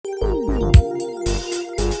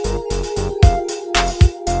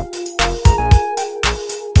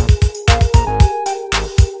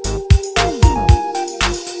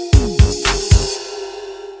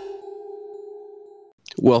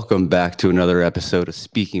Welcome back to another episode of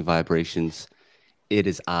Speaking Vibrations. It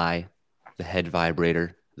is I, the head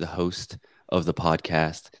vibrator, the host of the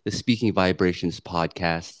podcast, the Speaking Vibrations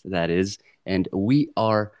podcast, that is. And we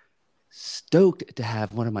are stoked to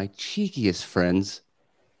have one of my cheekiest friends,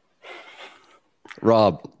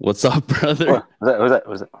 Rob. What's up, brother?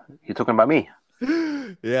 Was that you talking about me?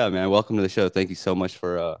 Yeah, man. Welcome to the show. Thank you so much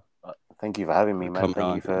for Thank you for having me, man. coming Thank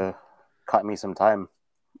on, you for cutting me some time.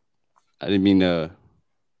 I didn't mean to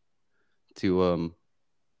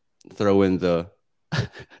throw in the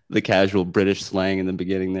the casual British slang in the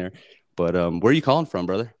beginning there. But where are you calling from,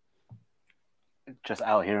 brother? Just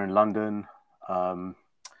out here in London, on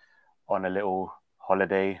a little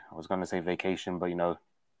holiday. I was going to say vacation, but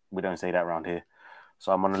we don't say that around here.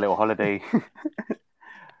 So I'm on a little holiday,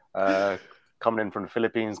 coming in from the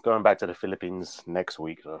Philippines, going back to the Philippines next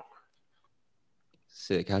week. So.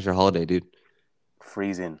 Sick. How's your holiday, dude?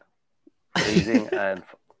 Freezing, and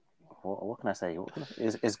what can I say?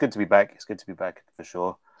 It's good to be back. It's good to be back for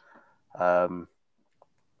sure.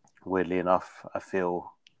 Weirdly enough, I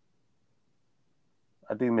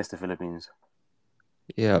do miss the Philippines.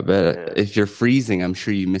 Yeah, I bet. If you're freezing, I'm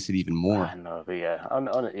sure you miss it even more. I know, but yeah. I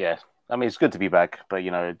mean, it's good to be back, but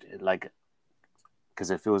because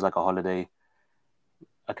it feels like a holiday,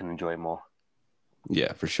 I can enjoy it more.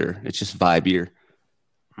 Yeah, for sure. It's just vibier.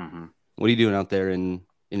 Mm-hmm. What are you doing out there in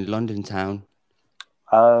London town?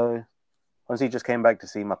 Honestly, just came back to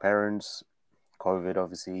see my parents. COVID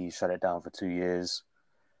obviously shut it down for 2 years.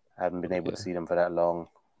 I haven't been able to see them for that long.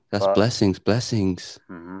 That's blessings.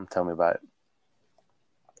 Tell me about it.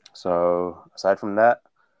 So aside from that,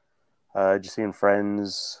 just seeing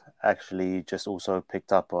friends. Actually, just also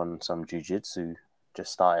picked up on some jiu-jitsu,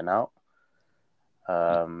 just starting out.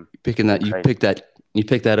 You picked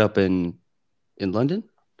that up in London?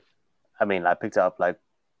 I mean, I picked it up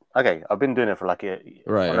I've been doing it for like a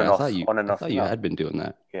right. On and I off. thought you had been doing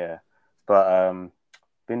that. Yeah, but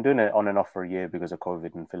been doing it on and off for a year because of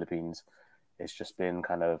COVID in the Philippines. It's just been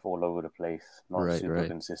kind of all over the place, not super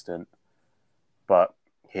consistent. But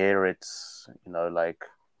here it's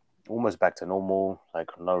almost back to normal, like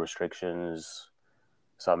no restrictions.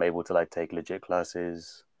 So I'm able to take legit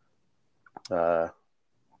classes.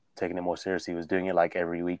 Taking it more seriously, was doing it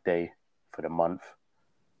every weekday for the month.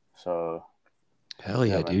 So hell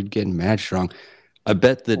yeah, dude, getting mad strong. I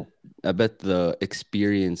bet the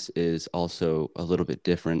experience is also a little bit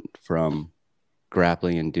different from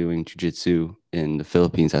grappling and doing jiu-jitsu in the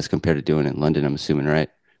Philippines as compared to doing it in London, I'm assuming,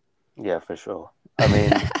 right? Yeah, for sure. I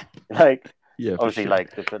mean, yeah, obviously,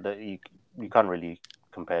 sure. you can't really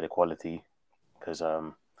compare the quality because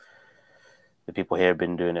the people here have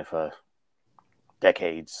been doing it for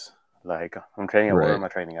decades. I'm training at where am I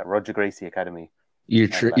training at? Roger Gracie Academy. You're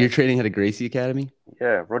training at a Gracie Academy?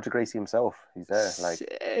 Yeah, Roger Gracie himself. He's there.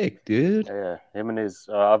 Sick, dude. Yeah, him and his.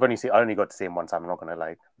 I only got to see him one time. I'm not gonna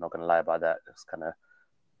lie about that. It's kind of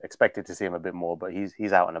expected to see him a bit more, but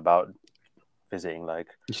he's out and about visiting.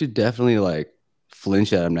 You should definitely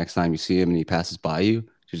flinch at him next time you see him and he passes by you.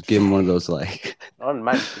 Just give him one of those Oh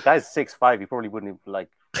man, the guy's 6'5". He probably wouldn't even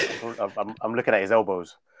I'm looking at his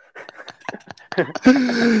elbows.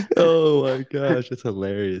 Oh my gosh, that's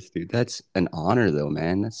hilarious, dude. That's an honor though,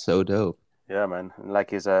 man. That's so dope. Yeah, man. And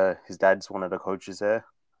his dad's one of the coaches there,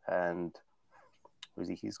 and he's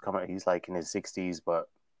in his 60s, but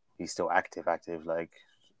he's still active. If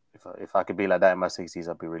I could be like that in my 60s,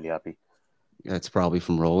 I'd be really happy. That's probably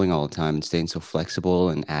from rolling all the time and staying so flexible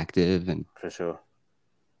and active and for sure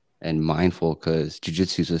and mindful, because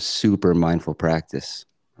jiu-jitsu is a super mindful practice.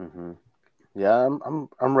 Mm-hmm. Yeah,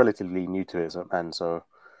 I'm relatively new to it, so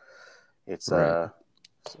it's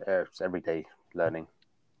it's everyday learning.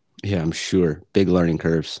 Yeah, I'm sure. Big learning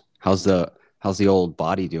curves. How's the old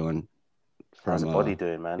body doing? How's the body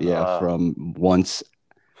doing, man? Yeah, from once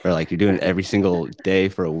or you're doing it every single day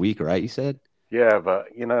for a week, right? You said? Yeah, but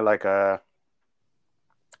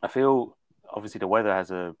I feel obviously the weather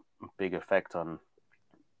has a big effect on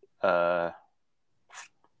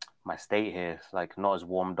my state here. It's not as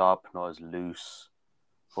warmed up, not as loose.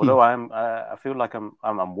 Although I feel like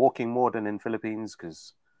I'm walking more than in Philippines,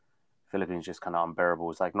 because Philippines just kind of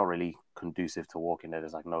unbearable. It's not really conducive to walking there.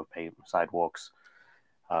 There's no paved sidewalks.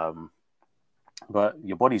 But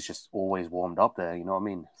your body's just always warmed up there. You know what I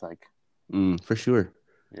mean? It's for sure.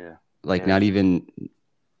 Yeah. Not even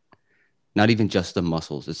just the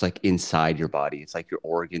muscles. It's inside your body. It's your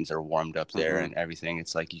organs are warmed up there and everything.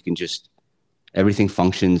 It's you can just, everything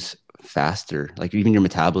functions faster. Like even your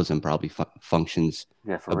metabolism probably functions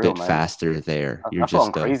for a real, bit man. faster there. You're I've put on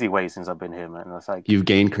just crazy weight since I've been here, man. It's like you've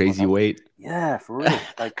gained crazy weight. Yeah, for real.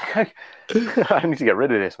 Like I need to get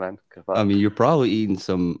rid of this, man. I mean, you're probably eating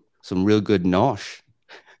some real good nosh.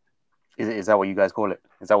 Is that what you guys call it?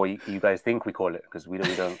 Is that what you guys think we call it? Because we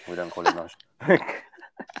don't call it nosh.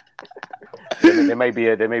 there may be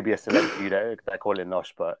a select few that call it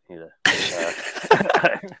nosh, but you know.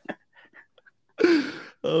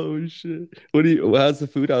 Oh shit! How's the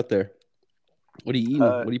food out there? What are you eating?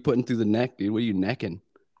 What are you putting through the neck, dude? What are you necking?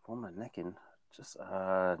 What am I necking? Just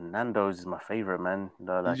Nando's is my favorite, man.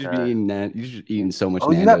 You just eating so much. Oh,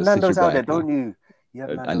 Nando's you have Nando's out there, don't you? You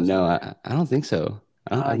have Nando's. I know. I don't think so.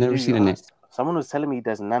 I've never seen a. Someone was telling me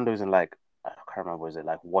there's Nando's in like I can't remember, was it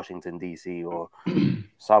like Washington D.C. or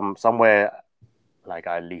somewhere like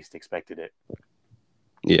I least expected it.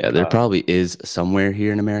 Yeah, there probably is somewhere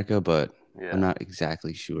here in America, but I'm not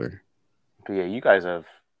exactly sure. But yeah, you guys have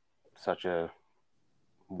such a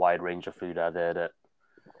wide range of food out there that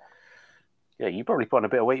you probably put on a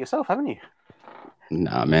bit of weight yourself, haven't you?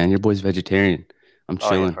 Nah, man, your boy's vegetarian. I'm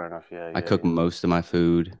chilling. Yeah, fair enough. Yeah, I cook most of my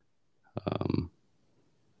food.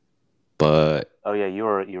 But you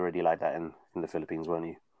already like that in the Philippines, weren't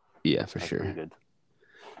you? Yeah, for sure. Pretty good.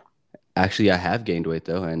 Actually, I have gained weight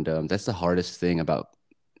though, and that's the hardest thing about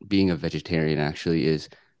being a vegetarian. Actually, is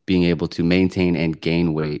being able to maintain and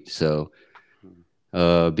gain weight. So,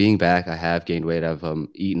 being back, I have gained weight. I've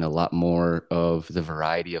eaten a lot more of the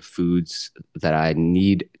variety of foods that I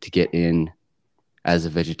need to get in as a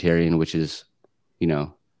vegetarian, which is,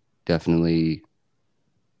 definitely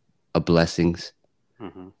a blessings.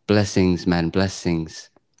 Mm-hmm. Blessings, man, blessings.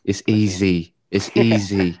 It's easy. It's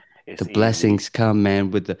easy. The blessings come, man,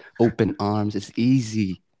 with the open arms. It's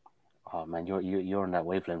easy. Oh man, you're on that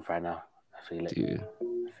wavelength right now. I feel it. Dude,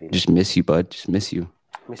 just miss you, bud. Just miss you.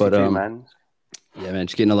 Miss you too, man. Yeah, man.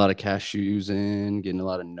 Just getting a lot of cashews in, getting a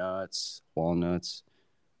lot of nuts, walnuts.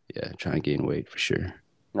 Yeah, trying to gain weight for sure.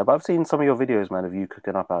 No, but I've seen some of your videos, man, of you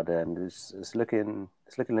cooking up out there, and it's looking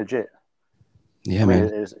legit. Yeah,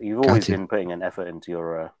 man. You've always been putting an effort into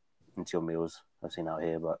your meals. I've seen out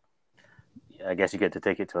here, but I guess you get to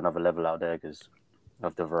take it to another level out there because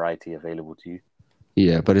of the variety available to you.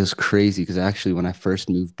 Yeah, but it's crazy because actually, when I first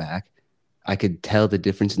moved back, I could tell the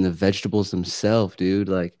difference in the vegetables themselves, dude.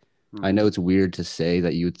 Like, I know it's weird to say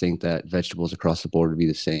that you would think that vegetables across the board would be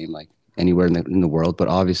the same, like anywhere in the world, but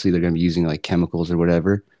obviously they're going to be using like chemicals or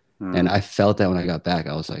whatever. And I felt that when I got back.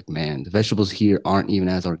 I was like, man, the vegetables here aren't even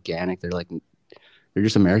as organic. They're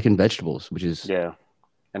just American vegetables, which is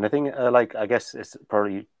And the thing, I guess it's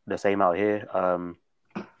probably the same out here.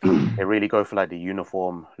 They really go for like the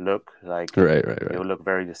uniform look. Like, right. They'll look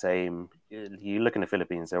very the same. You look in the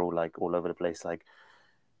Philippines; they're all like all over the place. Like,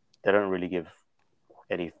 they don't really give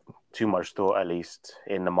any too much thought, at least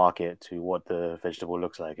in the market, to what the vegetable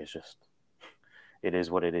looks like. It's just, it is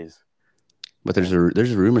what it is. But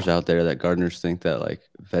there's rumors out there that gardeners think that like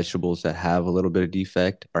vegetables that have a little bit of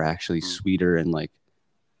defect are actually sweeter and like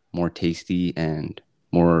more tasty and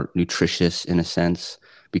more nutritious in a sense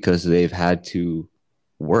because they've had to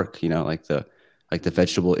work, like the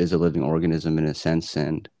vegetable is a living organism in a sense,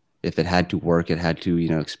 and if it had to work, it had to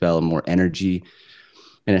expel more energy,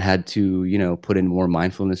 and it had to put in more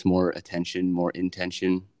mindfulness, more attention, more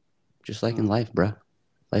intention, just like in life, bro.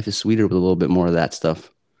 Life is sweeter with a little bit more of that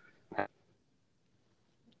stuff.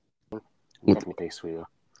 Definitely tastes sweeter.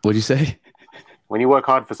 What'd you say? When you work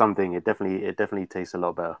hard for something, it definitely tastes a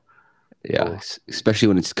lot better. Yeah, especially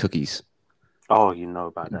when it's cookies. Oh, you know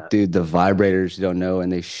about that. Dude, the vibrators don't know,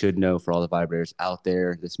 and they should know for all the vibrators out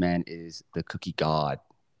there. This man is the cookie god.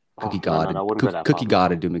 Cookie god. Cookie god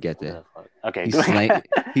to Dumaguete. Okay.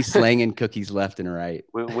 He's slanging cookies left and right.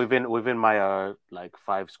 Within my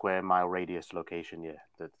 5 square mile radius location, yeah.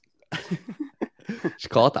 Just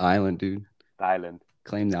call it the island, dude. The island.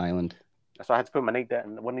 Claim the island. So I had to put my name there,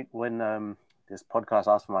 and when this podcast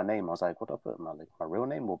asked for my name, I was like, what do I put? My real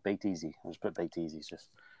name or Baked Easy? I just put Baked Easy. It's just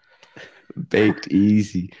Baked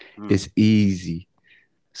Easy. It's easy.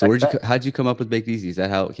 So how'd you come up with Baked Easy? Is that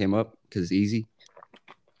how it came up? Because it's easy?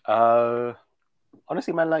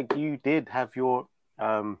 Honestly, man, like you did have your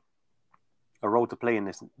a role to play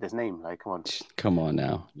in this name. Like, come on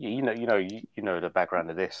now. You know the background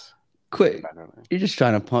of this. Quit. You're just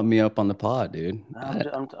trying to pump me up on the pod, dude.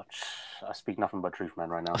 I speak nothing but truth, man,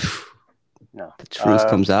 right now. No. The truth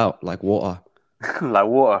comes out like water. Like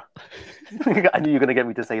water. I knew you were going to get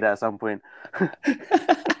me to say that at some point.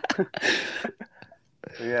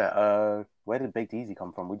 Yeah. Where did Baked Easy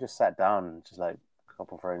come from? We just sat down, just like a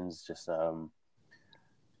couple of friends,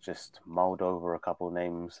 just mulled over a couple of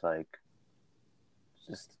names, like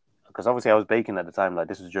just because obviously I was baking at the time. Like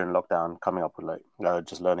this was during lockdown, coming up with like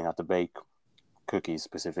just learning how to bake cookies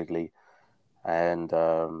specifically, and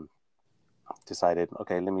decided,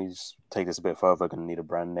 okay, let me just take this a bit further. Gonna need a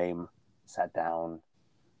brand name. Sat down,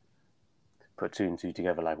 put two and two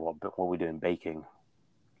together. Like what we doing baking,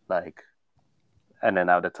 like, and then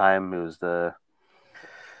at the time it was the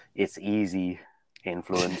It's Easy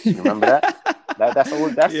influence. You remember that? That's all.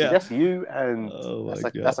 That's you, and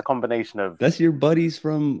that's a combination of. That's your buddies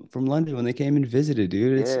from London when they came and visited,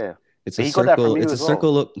 dude. It's a circle. It's a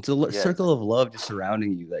circle of circle of love just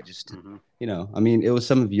surrounding you. That just I mean, it was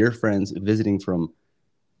some of your friends visiting from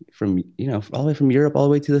all the way from Europe all the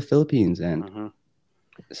way to the Philippines, and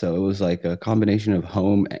so it was like a combination of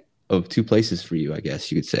home of two places for you, I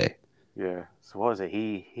guess you could say. Yeah. So what was it?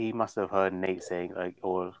 He must have heard Nate saying like,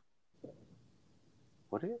 or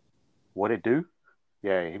what it do?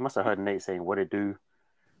 Yeah, he must have heard Nate saying what it do,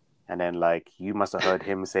 and then like you must have heard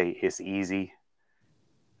him say it's easy,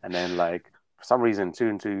 and then like for some reason two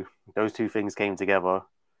and two, those two things came together.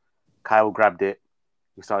 Kyle grabbed it.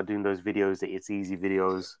 We started doing those videos, the It's Easy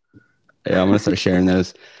videos. Yeah, I'm gonna start sharing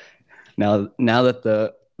those. Now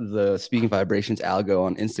that the Speaking Vibrations algo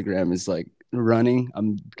on Instagram is like running,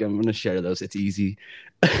 I'm gonna share those. It's easy.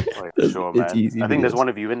 Oh, yeah, sure, man. It's easy. I think there's one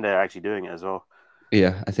of you in there actually doing it as well.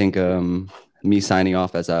 Yeah, I think me signing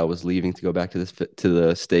off as I was leaving to go back to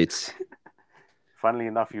the States. Funnily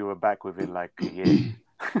enough, you were back within like a year.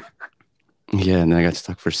 Yeah, and then I got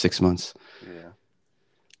stuck for 6 months. Yeah.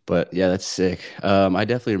 But yeah, that's sick. I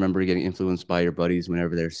definitely remember getting influenced by your buddies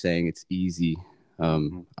whenever they're saying it's easy. I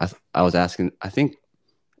was asking, I think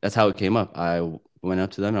that's how it came up. I went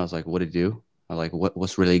up to them and I was like, what it do? I was like,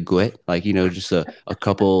 what's really good? Like, just a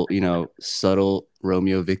couple, subtle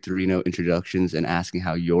Romeo Victorino introductions and asking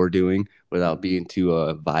how you're doing without being too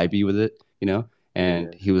vibey with it,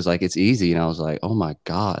 And he was like, it's easy. And I was like, oh my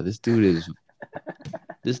God, this dude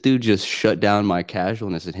just shut down my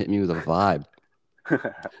casualness and hit me with a vibe.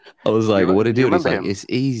 I was like, what it do? He's like, it's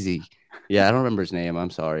easy. Yeah, I don't remember his name. I'm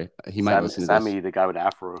sorry. He might listen to this. Sammy, the guy with the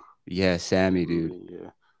afro. Yeah, Sammy, dude.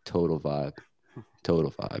 Yeah. Total vibe.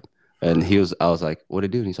 And I was like, what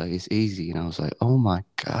it do? And he's like, it's easy. And I was like, oh my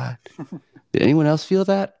God. Did anyone else feel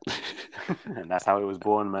that? And that's how it was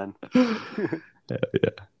born, man. Yeah.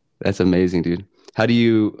 That's amazing, dude. How do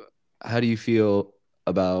you feel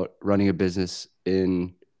about running a business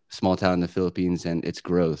in a small town in the Philippines and its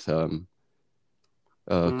growth?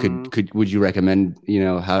 Would you recommend,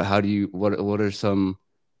 what are some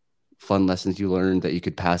fun lessons you learned that you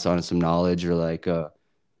could pass on, some knowledge, or like,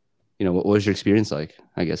 what was your experience like,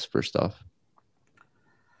 I guess, first off?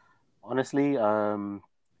 Honestly, I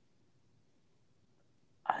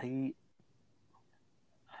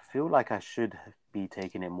feel like I should be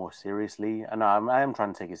taking it more seriously. And I am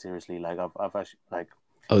trying to take it seriously. Like I've actually like.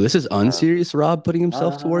 Oh, this is unserious, Rob, putting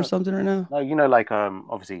himself towards something right now? No, like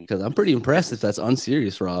obviously. Because I'm pretty impressed if that's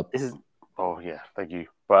unserious, Rob. This is. Oh yeah, thank you.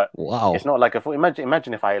 But wow, it's not like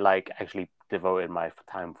imagine if I like actually devoted my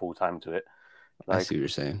time full time to it. Like, I see what you're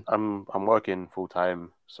saying. I'm working full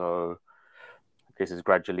time, so this is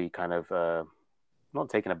gradually kind of not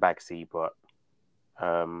taking a back seat, but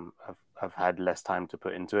I've had less time to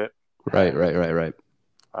put into it. Right.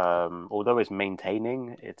 Although it's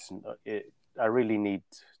maintaining, I really need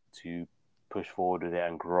to push forward with it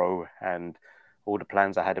and grow. And all the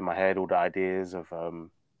plans I had in my head, all the ideas of,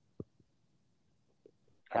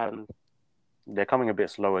 they're coming a bit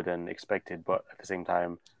slower than expected. But at the same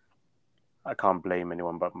time, I can't blame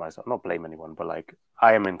anyone but myself. Not blame anyone, but like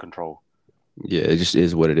I am in control. Yeah, it just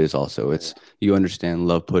is what it is. Also, it's you understand.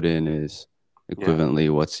 Love put in is equivalently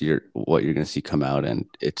what you're gonna see come out, and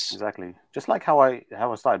it's exactly just like how I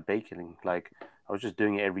started baking. Like I was just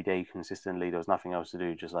doing it every day consistently. There was nothing else to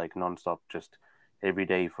do, just like nonstop, just every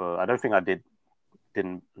day for. I don't think I did.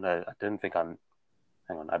 Hang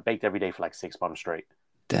on. I baked every day for like 6 months straight.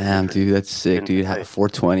 Damn, dude, that's sick, dude.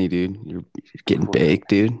 420, dude. You're getting baked,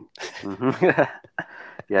 dude. Mm-hmm.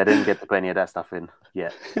 Yeah, I didn't get to put any of that stuff in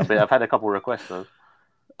yet. I've had a couple of requests though.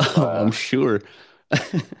 I'm sure.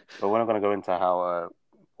 But we're not going to go into how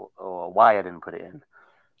or why I didn't put it in.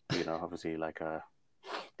 Obviously, like the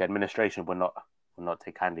administration will not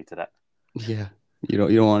take kindly to that. Yeah, you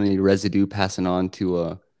don't want any residue passing on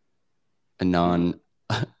to a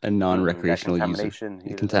non-recreational user.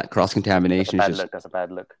 Cross contamination is just that's a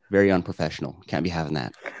bad look. Very unprofessional. Can't be having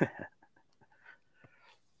that.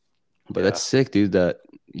 But that's sick, dude. That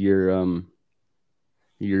you're on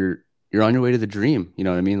your way to the dream. You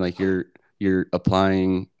know what I mean? Like you're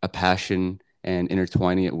applying a passion and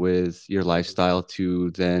intertwining it with your lifestyle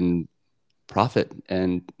to then profit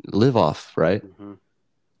and live off, right? Mm-hmm.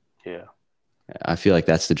 Yeah. I feel like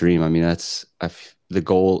that's the dream. I mean, that's the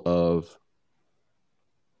goal of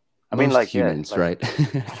most humans, right?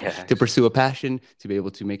 Yeah, To pursue a passion, to be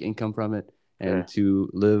able to make income from it, and yeah. to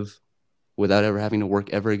live without ever having to work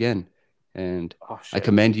ever again. And Oh I shit!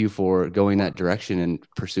 commend you for going that direction and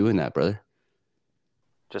pursuing that, brother.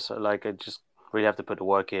 Just like I just really have to put the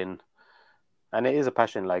work in, and it is a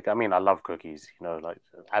passion. Like I mean, I love cookies. You know, like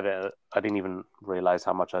I didn't even realize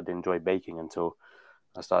how much I'd enjoy baking until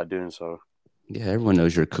I started doing so. Yeah, everyone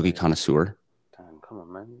knows you're a cookie connoisseur. Damn, come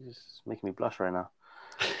on, man! You're just making me blush right now.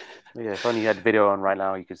 Yeah, if only you had the video on right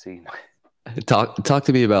now, you could see. Talk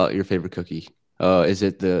to me about your favorite cookie. Is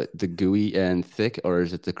it the gooey and thick, or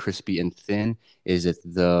is it the crispy and thin? Is it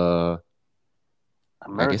the I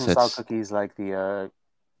guess American style that's cookies, like the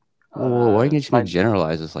well, why are you just gonna slight.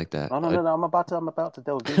 generalize this like that? No, no, no, no. I'm about to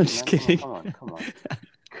delve I'm deeper, just man. kidding. Come on.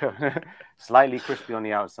 Slightly crispy on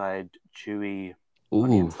the outside, chewy on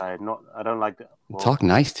the Ooh, inside. Not, I don't like that. Well, talk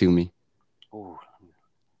nice to me. oh,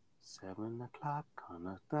 7 o'clock on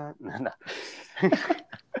a that.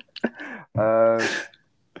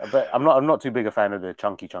 But I'm not too big a fan of the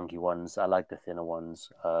chunky ones. I like the thinner ones.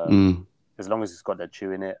 As long as it's got that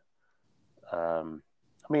chew in it. I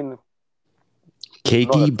mean,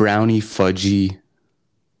 Cakey, brownie, fudgy.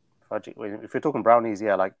 Fudgy. If you're talking brownies,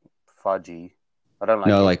 yeah, I like fudgy. I don't like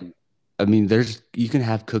No, cakey. like I mean, you can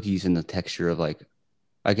have cookies in the texture of like,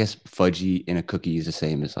 I guess fudgy in a cookie is the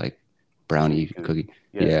same as like brownie cookie.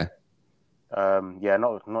 Yeah. Yeah,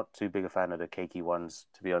 not too big a fan of the cakey ones,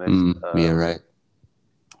 to be honest. Yeah, right.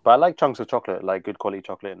 But I like chunks of chocolate, like good quality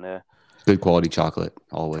chocolate in there. Good quality chocolate,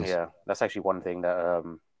 always. Yeah, that's actually one thing that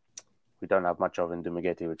we don't have much of in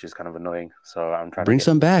Dumaguete, which is kind of annoying. So I'm trying to bring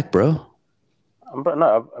some back, bro. But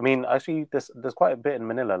no, I mean, actually, there's quite a bit in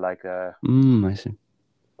Manila, like I see.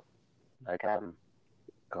 Like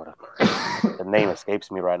God, the name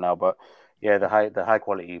escapes me right now, but yeah, the high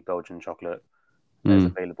quality Belgian chocolate that's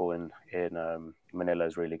available in Manila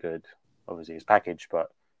is really good. Obviously, it's packaged,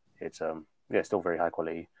 but it's still very high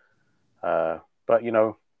quality. But you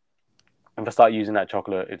know, if I start using that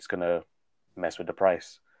chocolate, it's gonna mess with the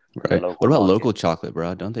price. Right. What about local chocolate,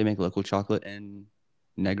 bro? Don't they make local chocolate in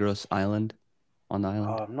Negros Island on the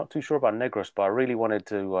island? I'm not too sure about Negros, but I really wanted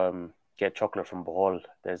to get chocolate from Bohol.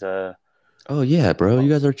 There's a Oh yeah, bro! You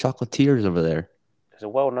guys are chocolatiers over there. There's a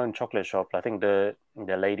well-known chocolate shop. I think the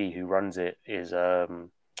lady who runs it is had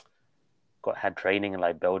training in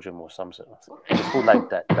like Belgium or some sort. It's called like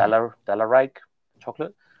that Dalarijk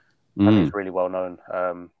chocolate. I think it's really well known.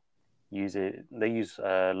 They use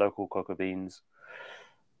local cocoa beans.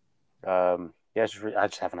 Yeah, I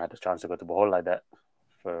just haven't had the chance to go to Bohol like that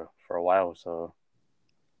for a while. So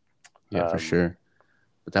yeah, for sure.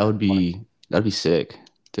 But that'd be sick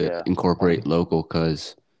to incorporate local,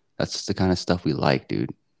 because that's the kind of stuff we like,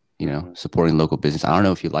 dude. You know, supporting local business. I don't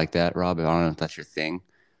know if you like that, Rob. I don't know if that's your thing.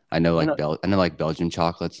 I know like Belgian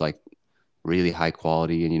chocolate's like really high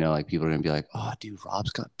quality, and you know, like people are gonna be like, "Oh, dude,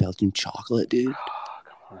 Rob's got Belgian chocolate, dude."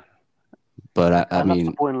 Come on. But I mean,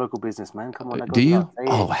 supporting local business, man. Come on, do you?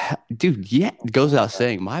 Oh, dude, yeah, it goes without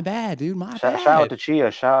saying. My bad, dude. My bad. Shout out to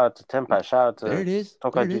Chia. Shout out to Tempa. Shout out to there it is.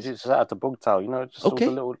 Toka Jiu-Jitsu. Shout out to Bugtao. You know, just all the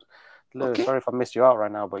little. Okay. Sorry if I missed you out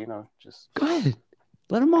right now, but you know, just go ahead.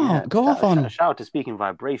 Let them all go off on them. Shout out to Speaking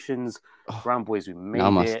Vibrations, Brown Boys. We made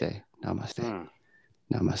it.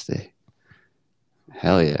 Namaste.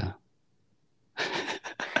 Hell yeah.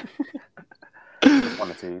 Just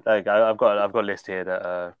wanted to like I've got a list here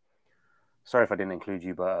that sorry if I didn't include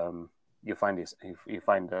you, but you'll find this you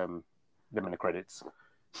find them in the credits.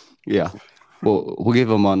 Yeah. Well, we'll give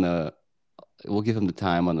them the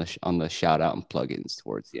time on the shout out and plugins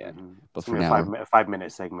towards the end. But for now, a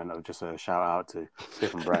 5-minute segment of just a shout out to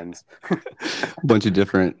different brands, a bunch of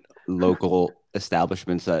different local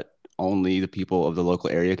establishments that only the people of the local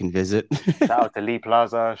area can visit. Shout out to Lee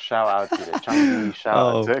Plaza. Shout out to the Chunky. Shout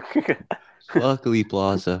out to Luckily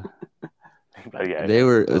Plaza. Yeah,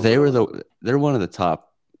 they're one of the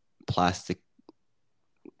top plastic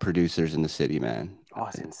producers in the city, man. Oh,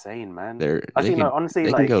 it's insane, man. Honestly,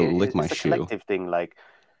 they can go lick my shoe. It's a collective thing, like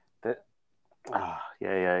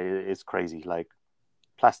it's crazy. Like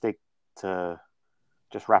plastic to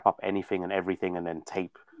just wrap up anything and everything, and then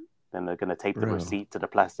tape. Then they're gonna tape the receipt to the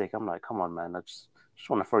plastic. I'm like, come on, man. I just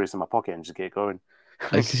want to throw this in my pocket and just get going.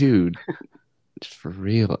 Like, dude, just for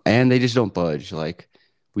real. And they just don't budge. Like,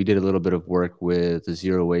 we did a little bit of work with the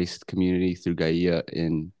zero waste community through Gaia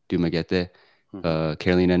in Dumaguete.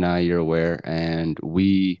 Carolina and I, you're aware, and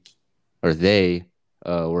they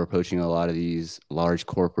were approaching a lot of these large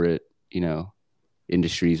corporate,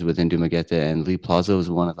 industries within Dumaguete, and Lee Plaza was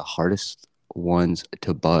one of the hardest ones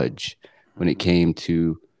to budge when it came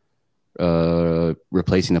to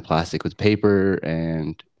replacing the plastic with paper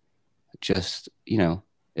and just,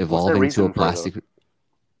 What's their evolving to a reason for it though? plastic.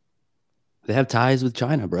 They have ties with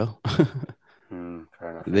China, bro.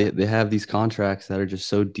 Fair enough. They Yeah. they have these contracts that are just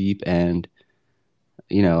so deep, and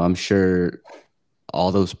I'm sure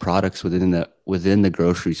all those products within the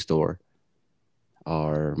grocery store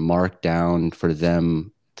are marked down for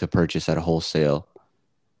them to purchase at a wholesale,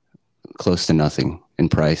 close to nothing in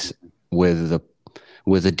price, with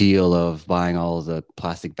a deal of buying all of the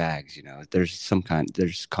plastic bags.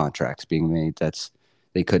 There's contracts being made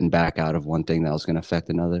they couldn't back out of one thing that was going to affect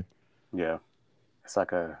another. Yeah. It's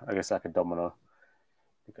like I guess like a domino.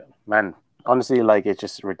 Man, honestly, like it's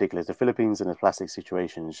just ridiculous. The Philippines in a plastic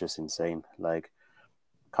situation is just insane. Like,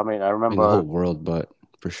 I I mean, the remember. whole world, but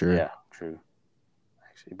for sure. Yeah, true.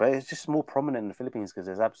 Actually, but it's just more prominent in the Philippines because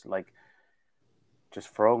there's absolutely like just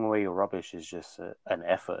throwing away your rubbish is just an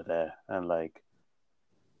effort there, and like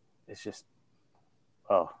it's just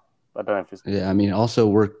oh, I don't know if it's Yeah, I mean, also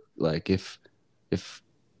we're like if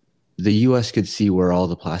the U.S. could see where all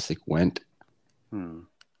the plastic went, hmm.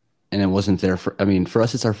 and it wasn't there I mean, for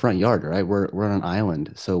us, it's our front yard, right? We're on an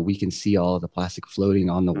island, so we can see all the plastic floating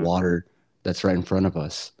on the Mm-hmm. water that's right in front of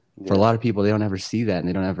us. For a Yeah, lot of people, they don't ever see that, and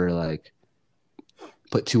they don't ever like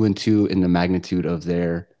put two and two in the magnitude of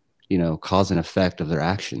their, cause and effect of their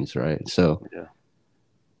actions, right? So, yeah,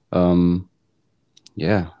 um,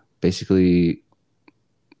 yeah, basically,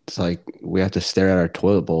 it's like we have to stare at our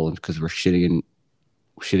toilet bowl because we're shitting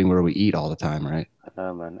where we eat all the time, right? I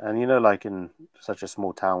know, man. And like in such a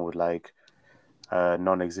small town with like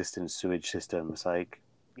non-existent sewage systems, like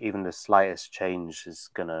even the slightest change is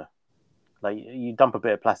gonna like you dump a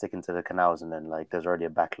bit of plastic into the canals and then like there's already a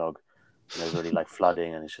backlog and there's already like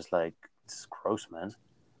flooding and it's just like it's gross, man.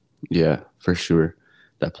 Yeah, for sure.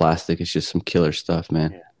 That plastic is just some killer stuff,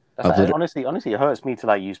 man. Yeah, that's I've like, literally, honestly it hurts me to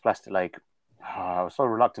like use plastic. Like I was so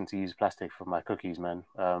reluctant to use plastic for my cookies, man.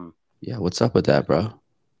 yeah. What's up with that, bro?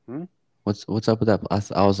 Hmm? What's up with that?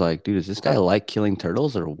 I was like, dude, is this What's guy that? like killing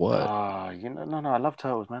turtles or what? No, I love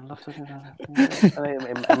turtles, man. I love turtles.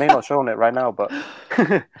 I may not show on it right now, but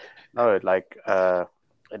no, like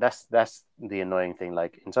that's the annoying thing.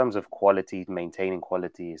 Like in terms of quality, maintaining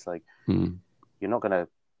quality, it's like Hmm. you're not gonna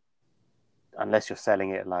unless you're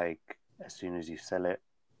selling it like as soon as you sell it.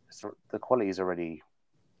 The quality is already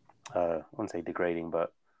I wouldn't say degrading,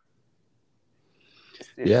 but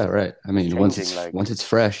Yeah, right. I it's mean, changing. Like once it's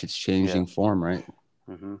fresh, it's yeah. changing form, right?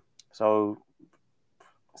 So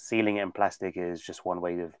sealing it in plastic is just one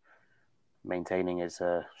way of maintaining its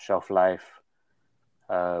shelf life.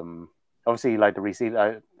 Obviously, like the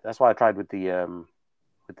reseal, that's why I tried with the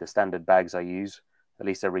standard bags I use. At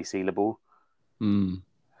least they're resealable. Mm.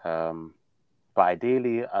 Um, but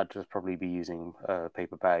ideally, I'd just probably be using a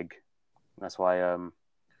paper bag. That's why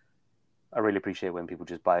I really appreciate when people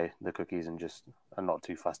just buy the cookies and just are not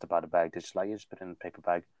too fussed about a bag. They're just like, you just put it in a paper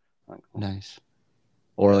bag. Like, Nice.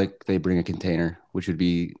 Or yeah. like they bring a container, which would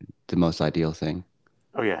be the most ideal thing.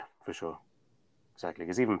 Oh yeah, for sure. Exactly.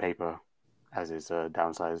 Because even paper has its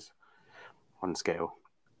downsides on scale.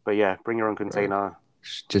 But yeah, bring your own Right. container.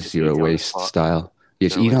 Just Just eat zero it on the waste spot. style. Yeah,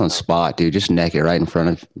 just Zero eat waste on the style. spot, dude. Just neck it right in front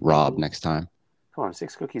of Rob next time. Come on,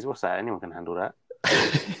 6 cookies. What's that? Anyone can handle that.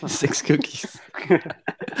 6 cookies.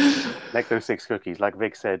 Make those 6 cookies, like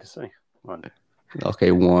Vic said. So, come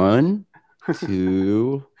Okay, one,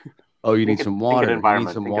 two. Oh, you need Think it, some think it water. You need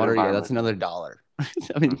environment. some Think it water. Yeah, that's environment. another dollar.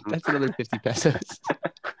 I mean, that's another 50 pesos.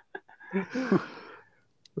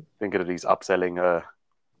 Thinking of these upselling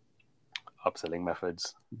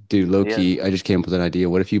methods. Dude, low Yeah. key, I just came up with an idea.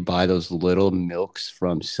 What if you buy those little milks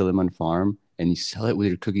from Silliman Farm and you sell it with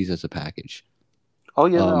your cookies as a package? Oh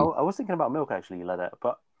yeah, no, Um, I was thinking about milk actually like that.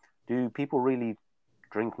 But do people really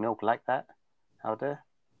drink milk like that out there?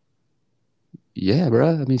 yeah,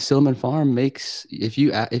 bro. I mean, Silliman Farm makes if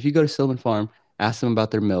you go to Silliman Farm, ask them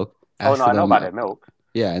about their milk, Oh no, ask I know them, about their milk.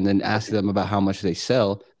 yeah, and then But ask them about how much they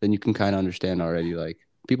sell. Then you can kind of understand already. Like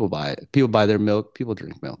people buy it. People buy their milk. People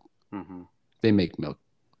drink milk. mm-hmm. They make milk.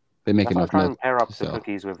 They make That's why I enough try milk and pair to up the sell.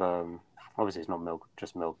 cookies with obviously it's not milk,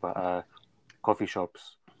 just milk, but coffee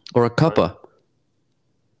shops. Or a Or, cuppa.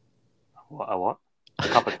 what? A what? A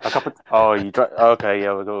cup of. Oh, okay,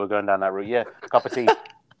 yeah, we're going down that route. Yeah, cup of tea.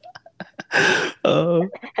 I'm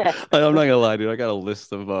not gonna lie, dude. I got a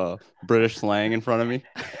list of British slang in front of me.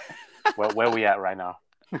 Where we at right now?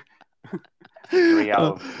 Three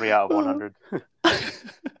out of 100.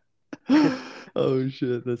 Oh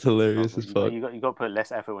shit, that's hilarious as fuck. You got to put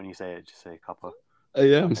less effort when you say it. Just say cuppa.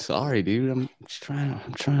 Yeah, I'm sorry, dude. I'm trying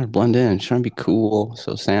to blend in, trying to be cool.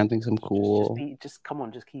 So Sam thinks I'm cool. Just come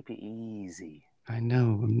on, just keep it easy. I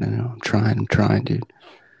know, I'm trying, dude.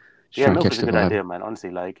 Just trying to milk catch is a the good vibe. idea, man.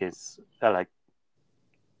 Honestly, like it's like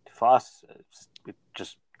for us,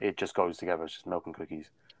 it just goes together. It's just milk and cookies,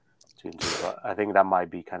 two and two. But I think that might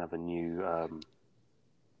be kind of a new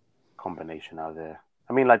combination out there.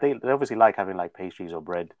 I mean, like they obviously like having like pastries or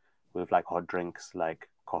bread with like hot drinks like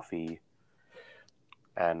coffee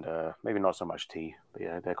and maybe not so much tea, but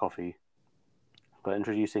yeah, their coffee. But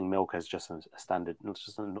introducing milk as just a standard, not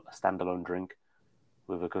just a standalone drink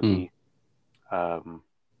with a Mm. cookie.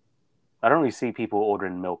 I don't really see people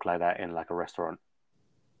ordering milk like that in like a restaurant.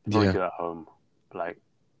 They probably Yeah. do it at home. Like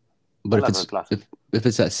But I'll have a glass. if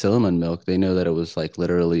it's that cinnamon milk, they know that it was like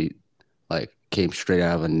literally like came straight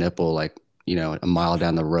out of a nipple, like a mile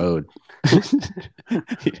down the road.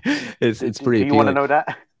 It's pretty Do you want to appealing. know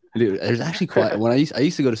that? Dude, there's actually quite when I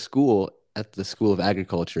used to go to school at the School of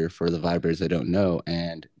Agriculture for the vibrators that don't know,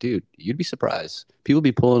 and dude, you'd be surprised. People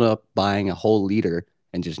be pulling up, buying a whole liter,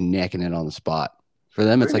 and just necking it on the spot. For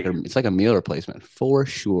them, Really? it's like a meal replacement for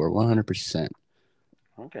sure, 100%.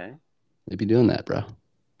 Okay. They'd be doing that, bro.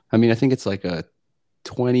 I mean, I think it's like a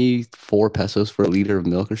 24 pesos for a liter of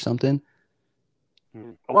milk or something.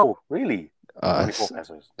 Oh, really? Uh, 24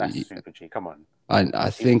 pesos. That's super cheap. Come on. I I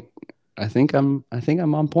think I think I'm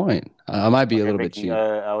on point. I might be a Okay, little bit Vicky, cheap.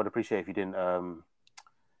 I would appreciate if you didn't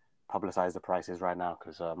publicize the prices right now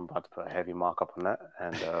because I'm about to put a heavy markup on that.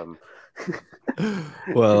 And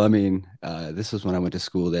Well, I mean, this was when I went to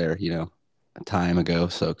school there, a time ago,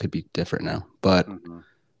 so it could be different now. But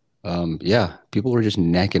yeah, people were just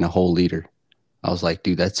necking a whole liter. I was like,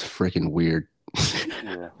 dude, that's freaking weird.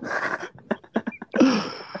 yeah.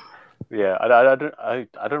 Yeah,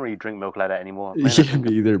 I don't really drink milk like that anymore. Man, Yeah,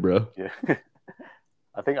 me either, bro. yeah.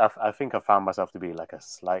 I think I found myself to be like a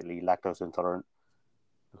slightly lactose intolerant.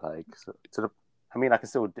 Like I mean, I can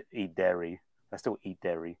still eat dairy. I still eat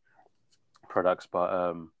dairy products,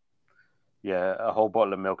 but yeah, a whole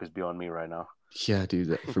bottle of milk is beyond me right now. Yeah,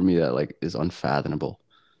 dude, for me, that like is unfathomable.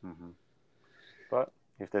 Mm-hmm. But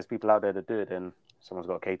if there's people out there that do it, then someone's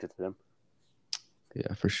got to cater to them.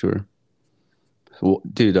 Yeah, for sure. Well,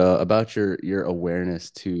 dude, about your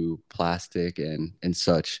awareness to plastic and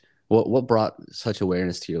such, what brought such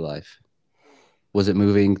awareness to your life? Was it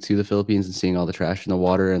moving to the Philippines and seeing all the trash in the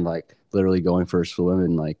water and like literally going for a swim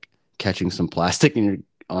and like catching some plastic in your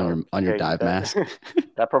on your dive mask?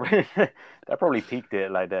 That probably that probably peaked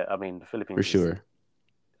it like that. I mean, the Philippines For sure.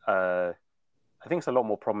 I think it's a lot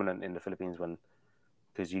more prominent in the Philippines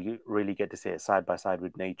because you really get to see it side by side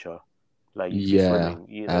with nature. Like you could be Yeah, swimming,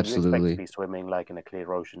 you expect to absolutely. be swimming like in a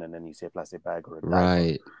clear ocean, and then you see a plastic bag or a diaper.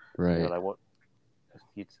 Right, You're right. like, what?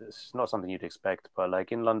 It's not something you'd expect. But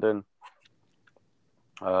like in London,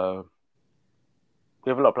 uh, we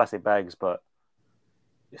have a lot of plastic bags, but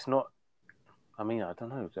it's not. I mean, I don't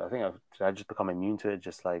know. I think I just become immune to it.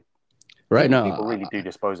 Just like Right people now, really do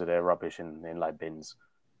dispose of their rubbish in like bins,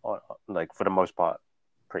 or, like for the most part,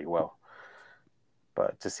 pretty well.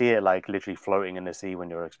 But to see it like literally floating in the sea when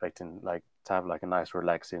you're expecting like to have like a nice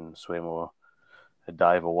relaxing swim or a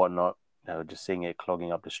dive or whatnot, just seeing it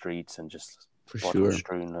clogging up the streets and just for bottles sure.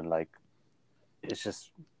 strewn and like it's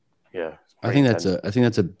just it's I pretty think that's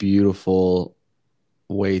intense. a beautiful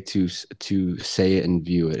way to say it and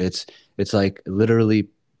view it. It's like literally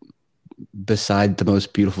beside the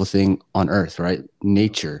most beautiful thing on earth, right?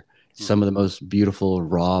 Nature. Some of the most beautiful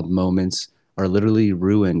raw moments are literally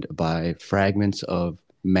ruined by fragments of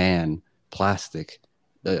man, plastic,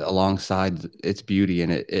 alongside its beauty,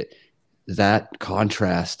 and it that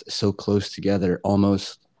contrast so close together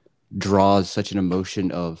almost draws such an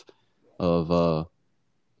emotion of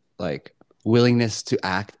like willingness to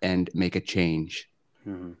act and make a change.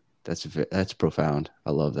 Mm-hmm. That's profound.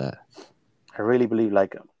 I love that. I really believe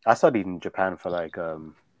like I studied in Japan for like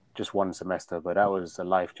just one semester, but that was a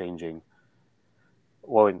life changing,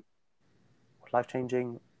 well, life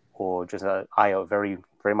changing, or just very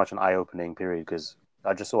very much an eye opening period because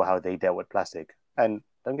I just saw how they dealt with plastic. And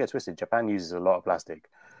don't get twisted, Japan uses a lot of plastic,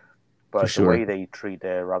 For but the sure. way they treat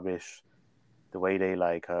their rubbish, the way they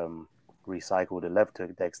like recycle the level to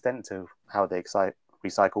the extent to how they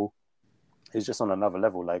recycle is just on another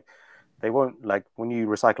level. Like they won't like when you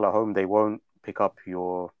recycle at home, they won't pick up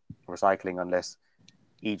your recycling unless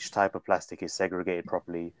each type of plastic is segregated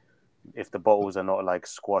properly. If the bottles are not like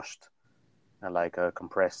squashed and like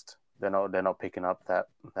compressed, they're not picking up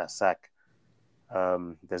that sack.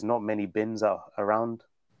 There's not many bins around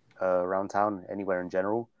town anywhere in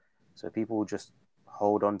general, so people just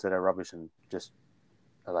hold on to their rubbish and just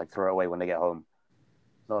like throw it away when they get home.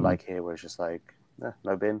 Not like here where it's just like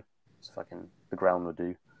no bin, it's fucking the ground will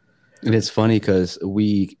do. And it's funny because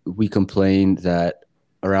we complain that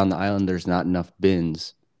around the island there's not enough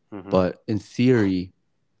bins, Mm-hmm. but in theory,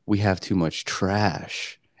 we have too much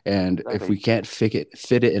trash. And if we Exactly. can't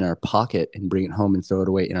fit it in our pocket and bring it home and throw it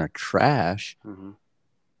away in our trash, Mm-hmm.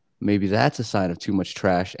 maybe that's a sign of too much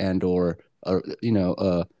trash and or you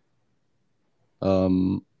know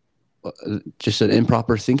um just an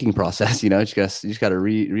improper thinking process. You just got to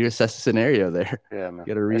reassess the scenario there. Yeah, man.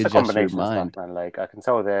 You got to It's a readjust your combination of stuff, mind. man. Like I can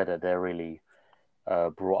tell there that they're really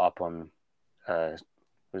brought up on uh,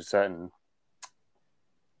 with certain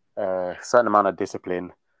amount of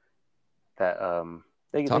discipline that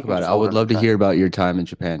they Talk can about it. just I hold would under love to track. hear about your time in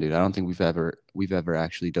Japan, dude. I don't think we've ever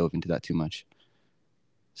actually dove into that too much.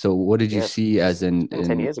 So what did you Yeah, see as it's in been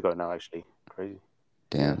 10 in years ago now, actually. Crazy.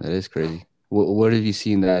 damn, Yeah. that is crazy. What have you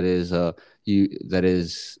seen that is that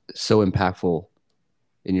is so impactful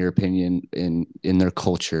in your opinion in their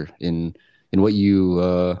culture in what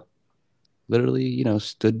you literally,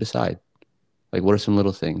 stood beside? Like what are some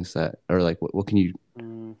little things that or like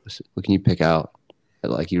Mm, what can you pick out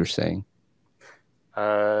like you were saying?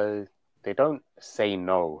 uh, they don't say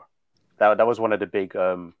no. That was one of the big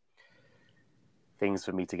things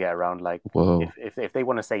for me to get around. Like Whoa. if they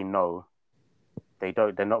want to say no, they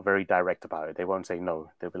don't. They're not very direct about it. They won't say no.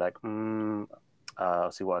 They'll be like,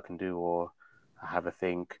 I'll see what I can do, or I have a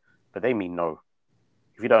think. But they mean no.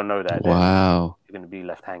 If you don't know that, then Wow. you're going to be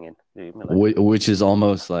left hanging. You're like, Which is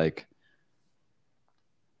almost like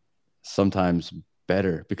sometimes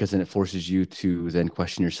better because then it forces you to then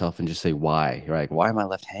question yourself and just say why. You're like, why am I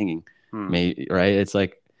left hanging? hmm. Right? It's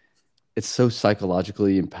like it's so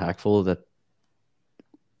psychologically impactful that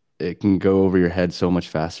it can go over your head so much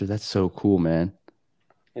faster. That's so cool, man.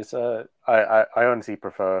 It's I honestly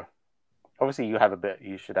prefer. Obviously,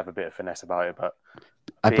 you should have a bit of finesse about it, but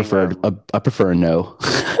being I prefer a no.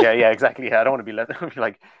 yeah, yeah, exactly. Yeah, I don't want to be left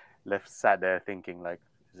like left sat there thinking like,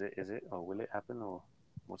 is it, or will it happen, or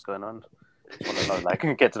what's going on? Just want to know,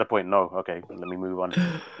 like, get to the point. No, okay, let me move on.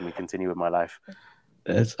 Let me continue with my life.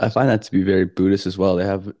 I find that to be very Buddhist as well. They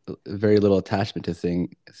have very little attachment to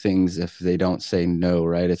things if they don't say no,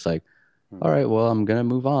 right? It's like, Hmm. all right, well, I'm gonna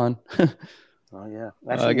move on. Oh yeah,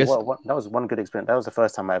 I actually, guess. that was one good experience. That was the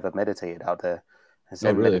first time I ever meditated out there. Oh,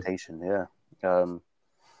 Zen really? meditation, yeah. I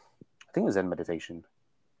think it was Zen meditation.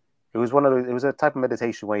 It was one of those. It was a type of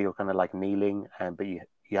meditation where you're kind of like kneeling, and but you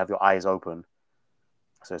have your eyes open,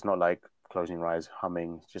 so it's not like closing your eyes,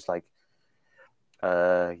 humming. It's just like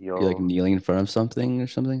You're like you're kneeling in front of something or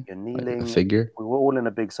something, you're like a kneeling. figure. We were all in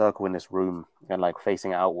a big circle in this room and like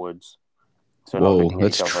facing outwards, so not Whoa, looking at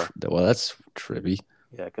each other. that's trippy.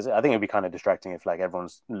 Yeah, because I think it'd be kind of distracting if like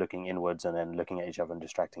everyone's looking inwards and then looking at each other and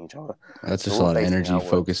distracting each other. That's So just we're a all lot of facing energy outwards.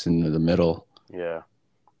 focused in the middle. Yeah,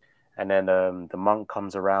 and then the monk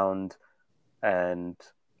comes around, and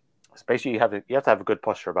so basically you have to have a good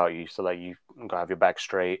posture about you. So like you gotta have your back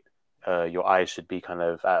straight. Your eyes should be kind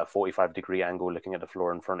of at a 45-degree angle, looking at the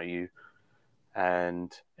floor in front of you.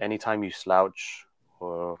 And anytime you slouch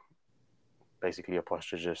or basically your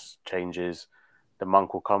posture just changes, the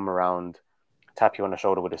monk will come around, tap you on the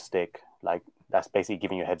shoulder with a stick. Like that's basically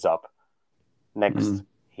giving you a heads up. Next, Mm.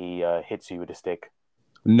 he hits you with a stick.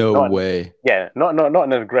 No Not way. yeah, not in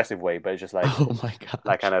an aggressive way, but it's just Oh my like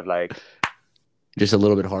gosh. kind of like Just a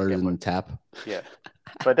little bit harder yeah, than the tap. yeah.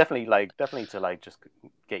 But definitely to like just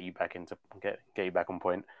get you back into get you back on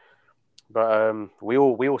point. But we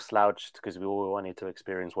all slouched because we all wanted to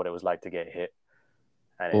experience what it was like to get hit,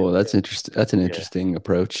 and Oh, that's interesting. That's an yeah, interesting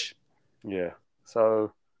approach. yeah.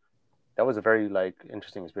 So that was a very like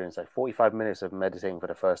interesting experience. Like 45 minutes of meditating for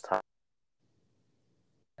the first time.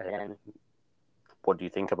 And what do you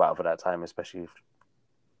think about for that time, especially if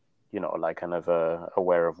you're not like kind of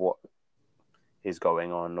aware of what is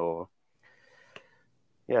going on, or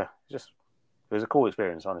yeah, just it was a cool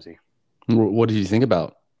experience, honestly. What did you think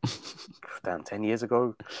about? Damn, 10 years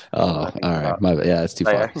ago, what am Oh, I all thinking right. about? My bad. Yeah, it's too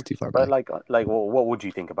far. Like, It's too far but back. like, what would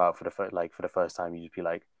you think about for the first time? You'd be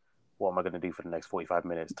like, what am I going to do for the next 45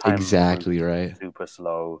 minutes? Time Exactly moves right. super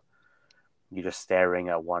slow. You're just staring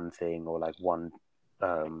at one thing or like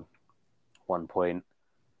um one point.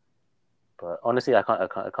 But honestly, I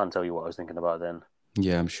can't tell you what I was thinking about then.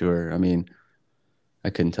 Yeah, I'm sure. I mean, I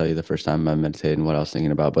couldn't tell you the first time I meditated and what I was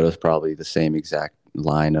thinking about, but it was probably the same exact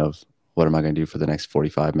line of what am I going to do for the next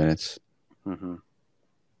 45 minutes? Mm-hmm.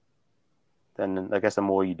 Then I guess the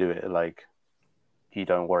more you do it, like you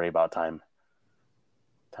don't worry about time.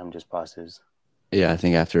 Time just passes. Yeah, I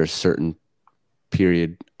think after a certain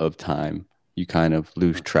period of time, you kind of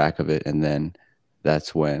lose track of it. And then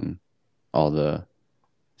that's when all the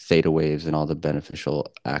theta waves and all the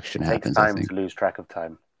beneficial action It takes happens, I time think. to lose track of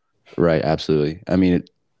time. Right, absolutely. I mean, it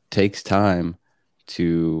takes time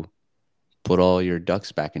to put all your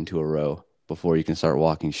ducks back into a row before you can start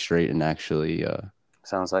walking straight and actually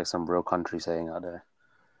Sounds like some real country saying out there.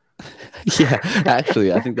 Yeah,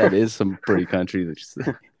 actually, I think that is some pretty country.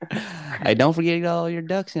 I don't forget all your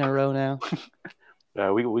ducks in a row now.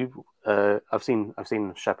 We've I've seen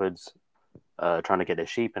shepherds trying to get their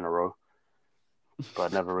sheep in a row, but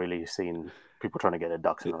I've never really seen people trying to get their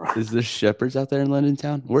ducks in a row. Is there shepherds out there in London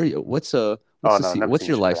town? Where are you? What's Oh no, I've never what's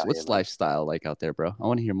seen a your shepherd life? out here, What's man. lifestyle like out there, bro? I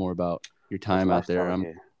want to hear more about your What's time out there.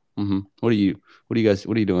 lifestyle here? What are you guys?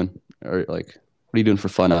 What are you doing? Or like, what are you doing for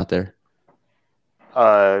fun out there?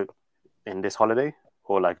 In this holiday,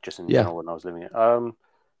 or like just in Yeah. general when I was living it.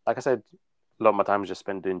 Like I said, a lot of my time was just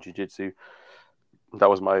spent doing jiu-jitsu. That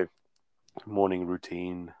was my morning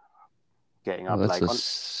routine. Getting Oh, up, that's a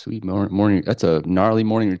sweet morning. That's a gnarly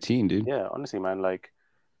morning routine, dude. Yeah, honestly, man. Like,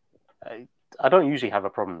 I don't usually have a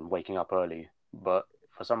problem waking up early, but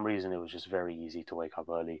for some reason, it was just very easy to wake up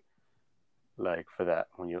early. Like for that,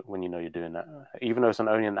 when you know you're doing that, even though it's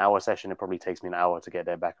only an hour session, it probably takes me an hour to get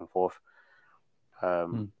there back and forth.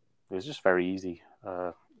 It was just very easy.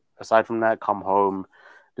 Aside from that, come home,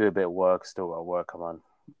 do a bit of work, still at work. Come on.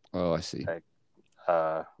 Oh, I see. Like,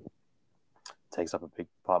 takes up a big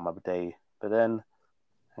part of my day. But then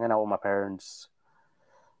hanging out with my parents,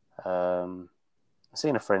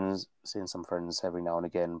 seeing some friends every now and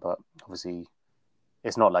again. But obviously,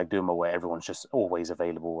 it's not like Duma where everyone's just always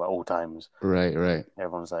available at all times. Right.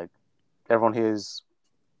 Everyone here's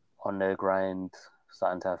on their grind,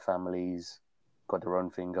 starting to have families, got their own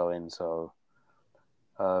thing going. So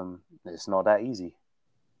it's not that easy.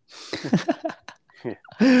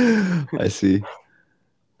 I see.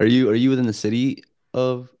 Are you within the city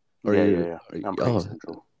of? Yeah. I'm pretty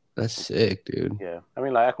central. That's sick, dude. Yeah, I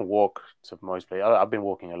mean, like I can walk to most places. I've been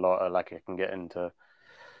walking a lot. Like I can get into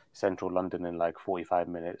central London in like 45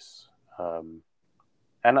 minutes. And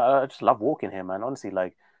I just love walking here, man. Honestly,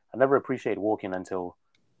 like I never appreciated walking until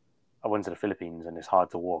I went to the Philippines, and it's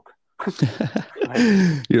hard to walk.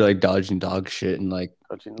 You're like dodging dog shit and like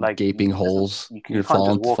gaping holes. You can't just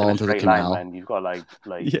walk in a straight line, man. You've got like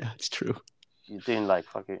yeah, it's true. You're doing like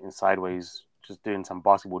fucking sideways, just doing some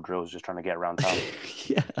basketball drills, just trying to get around town.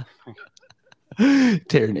 Yeah.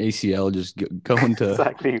 Tearing ACL, just going to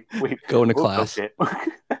going to class.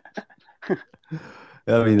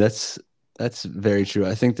 I mean, that's very true.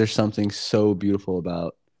 I think there's something so beautiful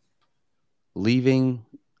about leaving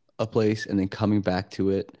a place and then coming back to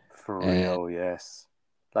it. For real, yes.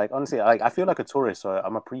 Like honestly, I feel like a tourist, so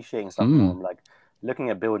I'm appreciating stuff more. I'm like looking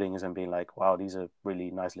at buildings and being like, wow, these are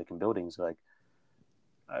really nice looking buildings. Like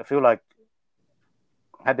I feel like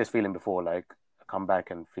I had this feeling before, like I come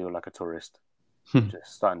back and feel like a tourist.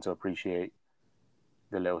 Just starting to appreciate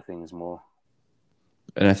the little things more.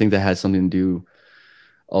 And I think that has something to do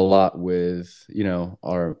a lot with, you know,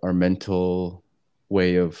 our mental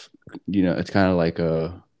way of, you know, it's kind of like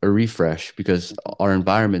a refresh because our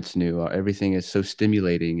environment's new. Everything is so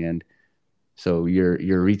stimulating, and so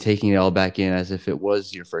you're retaking it all back in as if it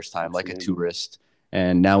was your first time. Absolutely. Like a tourist.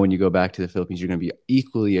 And now when you go back to the Philippines, you're going to be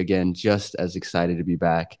equally again just as excited to be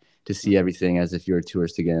back to see everything as if you're a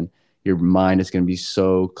tourist again. Your mind is going to be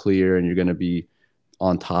so clear, and you're going to be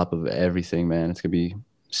on top of everything, man. It's going to be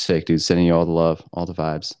sick, dude. Sending you all the love, all the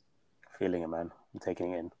vibes. Feeling it, man. I'm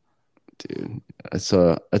taking it in. Dude, it's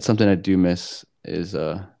something I do miss is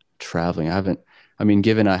traveling.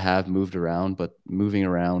 Given I have moved around, but moving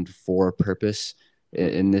around for a purpose,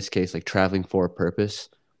 in this case, like traveling for a purpose,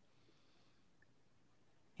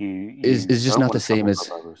 is just not the same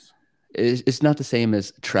as it's not the same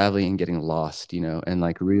as traveling and getting lost, you know, and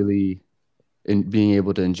like really being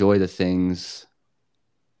able to enjoy the things.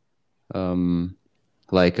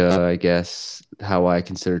 I guess how I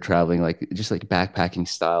consider traveling, like just like backpacking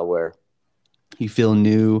style, where you feel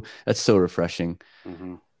new. That's so refreshing.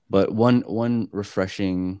 Mm-hmm. But one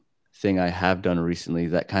refreshing thing I have done recently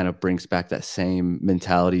that kind of brings back that same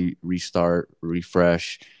mentality, restart,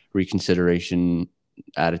 refresh, reconsideration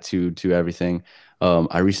attitude to everything.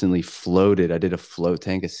 I recently floated. I did a float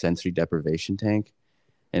tank, a sensory deprivation tank,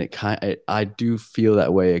 and I do feel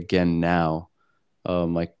that way again now.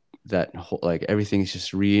 Like that whole, like everything is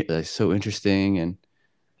just so interesting. And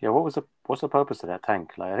yeah, what's the purpose of that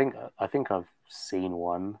tank? Like I think I've seen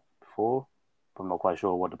one before, but I'm not quite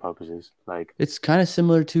sure what the purpose is. Like it's kind of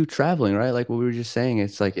similar to traveling, right? Like what we were just saying.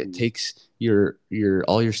 It's like it takes your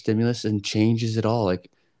all your stimulus and changes it all.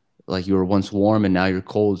 Like you were once warm and now you're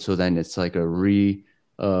cold, so then it's like a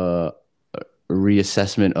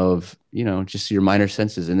reassessment of, you know, just your minor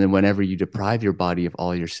senses. And then whenever you deprive your body of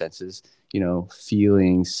all your senses, you know,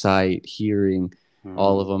 feeling, sight, hearing,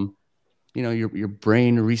 all of them, you know, your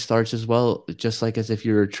brain restarts as well, just like as if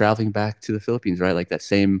you're traveling back to the Philippines, right? Like that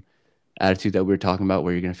same attitude that we were talking about,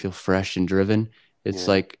 where you're going to feel fresh and driven. It's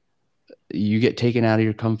like you get taken out of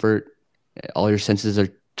your comfort. All your senses are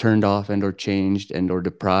turned off and or changed and or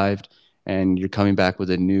deprived, and you're coming back with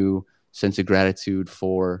a new sense of gratitude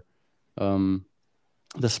for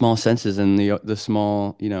the small senses and the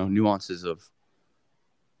small, nuances of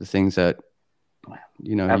the things that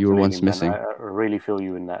you were once Absolutely, man. missing. I really feel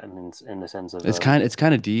you in that, in the sense of It's kind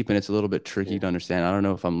of deep, and it's a little bit tricky to understand. I don't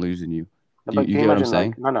know if I'm losing you. No, You, but you can you get what I'm imagine,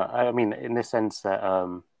 saying? like, no, I mean, in this sense that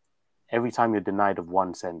every time you're denied of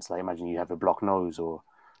one sense, like, imagine you have a blocked nose or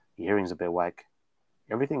your hearing's a bit whack,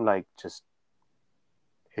 everything, like, just,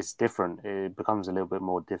 it's different. It becomes a little bit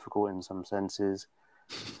more difficult in some senses.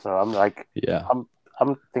 So I'm like, Yeah.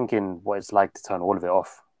 I'm thinking what it's like to turn all of it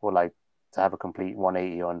off, or like to have a complete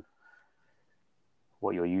 180 on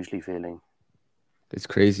what you're usually feeling. It's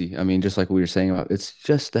crazy. I mean, just like we were saying about, it's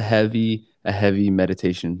just a heavy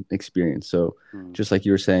meditation experience. So just like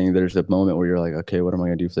you were saying, there's a moment where you're like, okay, what am I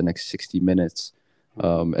gonna do for the next 60 minutes?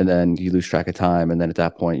 And then you lose track of time, and then at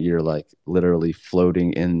that point, you're like literally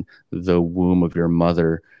floating in the womb of your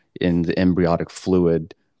mother in the embryonic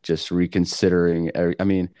fluid, just reconsidering. I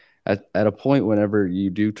mean, at a point, whenever you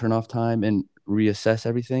do turn off time and reassess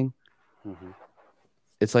everything,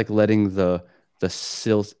 it's like letting the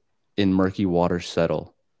silt in murky water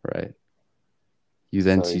settle, right? You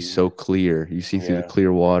then So see so clear. You see through the yeah,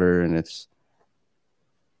 clear water, and it's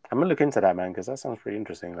I'm gonna look into that, man, because that sounds pretty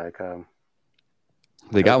interesting. Like,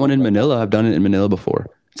 they got one in Manila. I've done it in Manila before.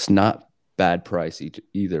 It's not bad price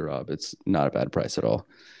either, Rob. It's not a bad price at all.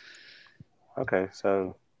 okay,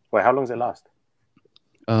 so wait, how long does it last?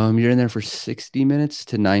 You're in there for 60 minutes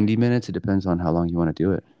to 90 minutes. It depends on how long you want to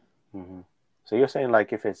do it. So you're saying,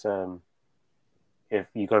 like, if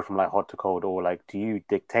you go from like hot to cold, or like, do you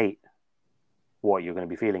dictate what you're going to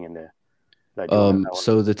be feeling in there? Like, do you want to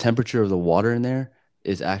So the temperature of the water in there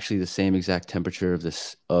is actually the same exact temperature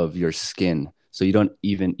of your skin. So you don't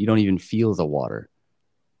even feel the water.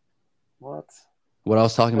 what? What I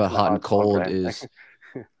was talking That's about, kind of hot and hard to cold, comprehend. is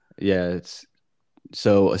yeah, it's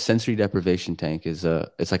so a sensory deprivation tank it's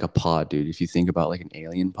like a pod, dude. If you think about like an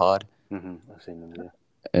alien pod, I've seen them. Yeah.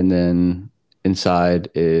 and then inside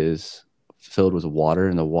is filled with water,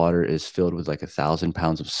 and the water is filled with like 1,000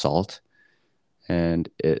 pounds of salt, and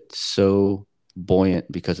it's so buoyant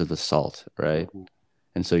because of the salt, right?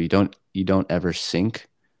 And so you don't ever sink,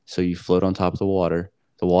 so you float on top of the water.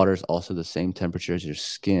 The water is also the same temperature as your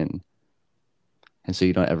skin, and so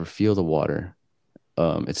you don't ever feel the water.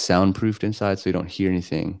 It's soundproofed inside, so you don't hear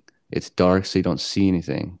anything. It's dark, so you don't see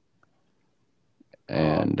anything. I'm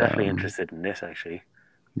And definitely interested in this, actually.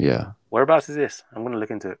 yeah, Whereabouts is this? I'm going to look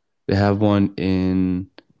into it. they have one in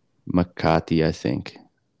Makati, I think,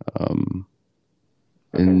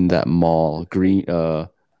 Okay. in that mall, Greenbelt.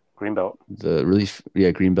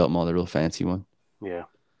 yeah, Greenbelt Mall, the real fancy one. Yeah.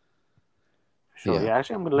 Sure. Yeah, Yeah.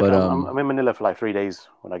 Actually, I'm going to look. but I'm in Manila for like 3 days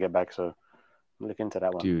when I get back, so I'm look into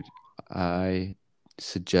that one. dude, I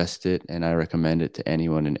suggest it and I recommend it to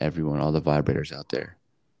anyone and everyone, all the vibrators out there,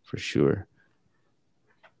 for sure.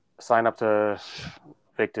 Sign up to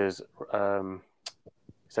Victor's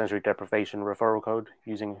sensory deprivation referral code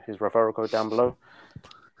using his referral code down below.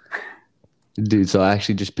 Dude, so I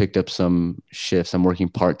actually just picked up some shifts. I'm working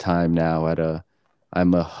part-time now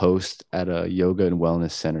I'm a host at a yoga and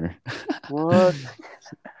wellness center. What?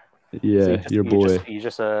 So Yeah, your boy. you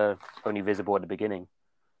just only visible at the beginning,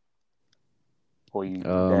 or you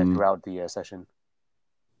there Um, throughout the session?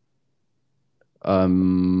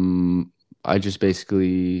 I just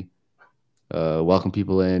basically welcome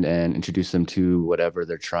people in and introduce them to whatever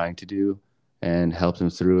they're trying to do and help them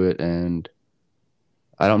through it. And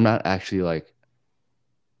I'm not actually like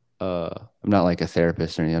I'm not like a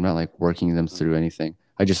therapist or anything. I'm not like working them through anything.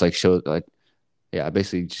 I just like show like yeah, I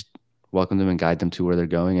basically just welcome them and guide them to where they're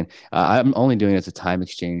going. And I'm only doing it as a time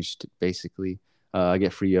exchange. Basically, I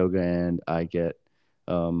get free yoga and I get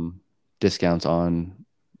um, discounts on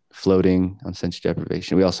floating on sensory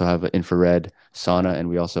deprivation. We also have an infrared sauna, and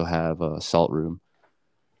we also have a salt room.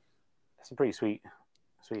 That's a pretty sweet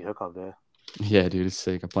hookup there. Yeah, dude, it's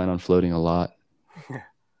sick. I plan on floating a lot,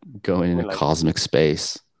 going I into mean, like, cosmic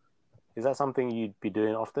space. is that something you'd be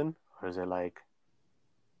doing often, or is it like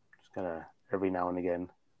just kind of every now and again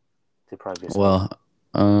deprive yourself?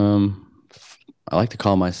 Well, I like to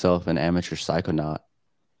call myself an amateur psychonaut.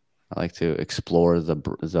 I like to explore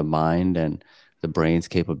the mind and the brain's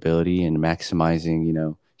capability and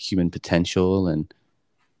maximizing, human potential. And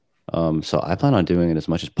so I plan on doing it as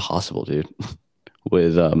much as possible, dude,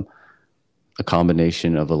 with a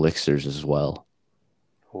combination of elixirs as well.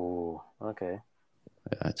 Oh, okay.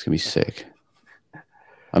 Yeah, it's gonna be sick.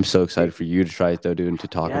 I'm so excited for you to try it though, dude, and to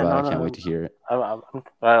talk Yeah, about no, it. I can't wait no. to hear it. I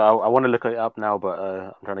want to look it up now, but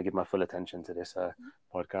I'm trying to give my full attention to this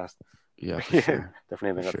podcast. Yeah, for sure.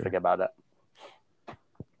 Definitely not forget about that.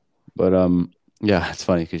 But yeah, it's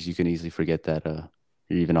funny because you can easily forget that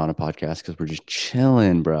you're even on a podcast because we're just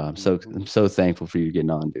chilling, bro. I'm so thankful for you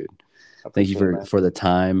getting on, dude. Thank you for the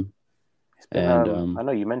time. It's been, I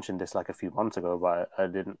know you mentioned this like a few months ago, but I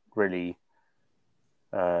didn't really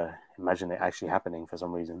imagine it actually happening for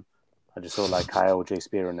some reason. I just saw like Kyle J.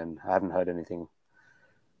 Spearin, and I haven't heard anything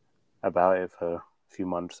about it for a few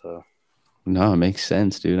months. So no, it makes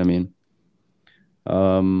sense, dude. I mean,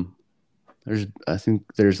 I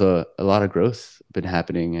think there's a lot of growth been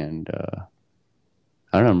happening, and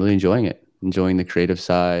I don't know, I'm really enjoying it. Enjoying the creative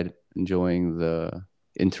side, enjoying the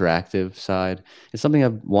interactive side. It's something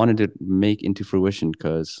I've wanted to make into fruition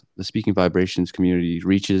because the Speaking Vibrations community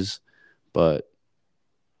reaches, but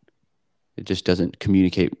it just doesn't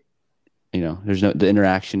communicate. The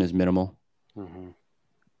interaction is minimal. Mm-hmm.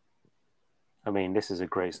 I mean, this is a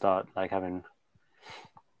great start. Like having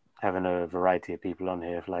a variety of people on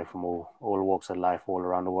here, like from all walks of life, all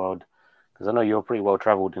around the world. Because I know you're pretty well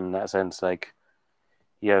traveled in that sense. Like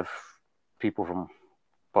you have people from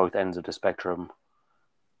both ends of the spectrum.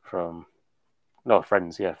 Friends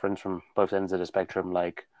from both ends of the spectrum,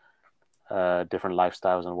 like different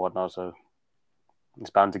lifestyles and whatnot. So it's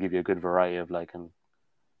bound to give you a good variety of like and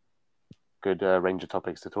good range of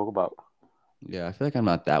topics to talk about. Yeah, I feel like I'm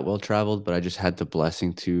not that well traveled, but I just had the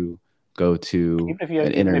blessing to go to even if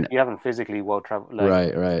you haven't physically well traveled,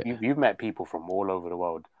 like right. You've met people from all over the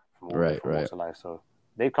world, from all different walks of life, so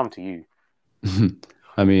they've come to you.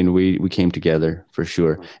 I mean, we came together for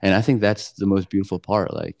sure, and I think that's the most beautiful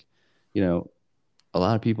part. Like, a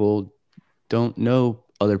lot of people don't know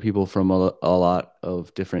other people from a lot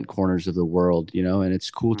of different corners of the world, and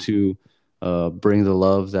it's cool to bring the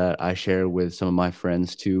love that I share with some of my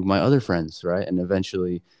friends to my other friends, right? And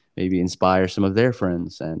eventually maybe inspire some of their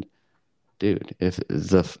friends. And dude, if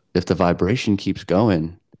the vibration keeps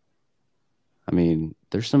going, I mean,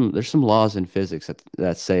 there's some laws in physics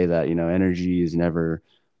that say that, energy is never,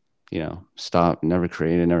 stop, never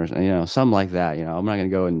created, never, something like that. I'm not gonna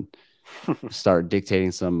go and start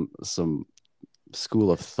dictating some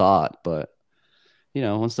school of thought, but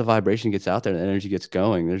once the vibration gets out there, the energy gets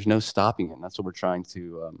going, there's no stopping it. And that's what we're trying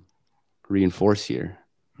to reinforce here.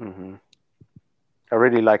 Mm-hmm. I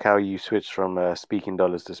really like how you switched from speaking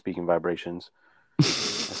dollars to speaking vibrations.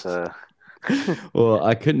 Well,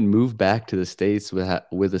 I couldn't move back to the States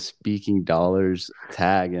with a speaking dollars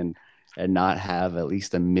tag and not have at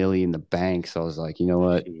least $1 million in the bank. So I was like, you know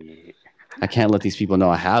what? I can't let these people know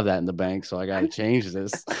I have that in the bank, so I got to change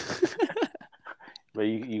this. But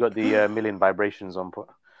you got the $1 million vibrations on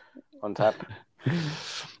tap.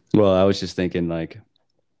 Well, I was just thinking, like,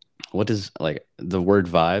 what does like the word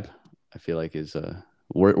vibe? I feel like is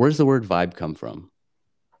where's the word vibe come from?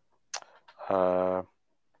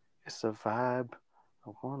 It's a vibe.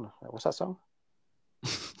 What's that song?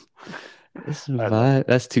 It's a vibe.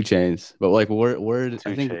 That's 2 Chainz. But like, where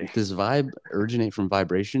I think does vibe originate from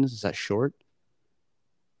vibrations? Is that short?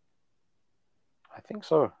 I think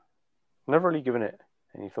so. Never really given it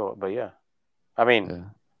any thought, but yeah. I mean,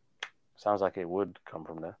 sounds like it would come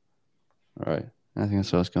from there. All right. I think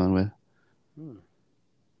that's what I was going with.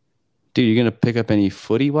 Dude, you gonna pick up any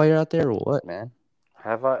footy while you're out there, or what, man?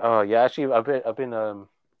 Have I? Oh, yeah. Actually, I've been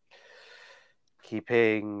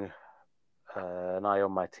keeping an eye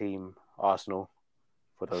on my team, Arsenal.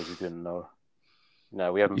 For those who didn't know,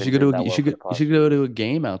 no, we haven't. You should go to a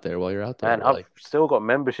game out there while you're out there. And I've still got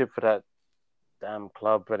membership for that damn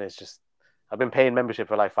club, and it's just I've been paying membership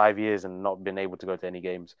for like 5 years and not been able to go to any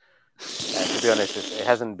games. And to be honest, it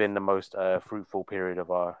hasn't been the most fruitful period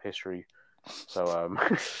of our history. So,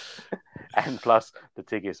 and plus the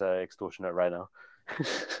tickets are extortionate right now.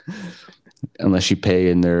 Unless you pay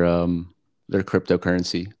in their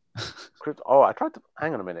cryptocurrency. I tried to.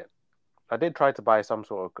 Hang on a minute. I did try to buy some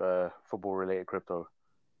sort of football-related crypto,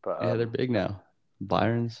 but yeah, they're big now.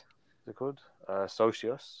 Byron's. Is it called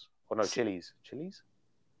Socios? Or no, Chili's.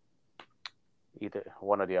 Either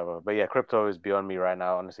one or the other. But yeah, crypto is beyond me right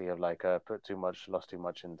now. Honestly, I've like lost too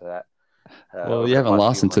much into that. Well, you haven't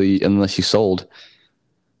lost unless you sold.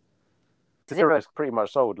 Zero is pretty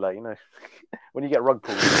much sold. Like, when you get rug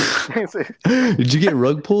pulled. Did you get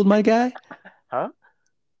rug pulled, my guy? Huh?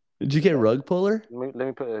 Did you get rug puller? Let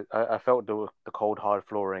me put it. I felt the cold hard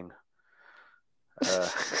flooring.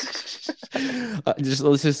 Let's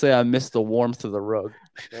just say I missed the warmth of the rug.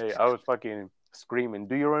 Hey, I was fucking screaming,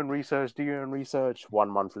 do your own research. 1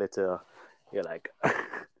 month later, you're like,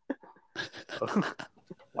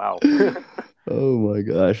 wow. Oh my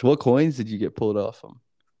gosh. What coins did you get pulled off from?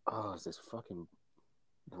 Oh, is this fucking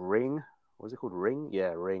Ring? What's it called? Ring?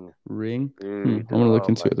 Yeah, Ring. Ring? I'm Dude, gonna look oh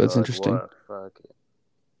into my it. That's god, interesting. what fuck.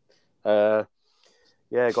 Uh,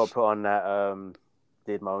 yeah, got put on that.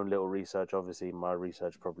 Did my own little research. Obviously, my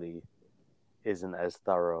research probably isn't as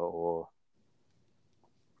thorough or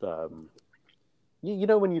um. You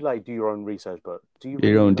know when you like do your own research, but do you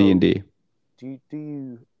Your really own know? D&D. Do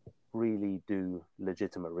you really do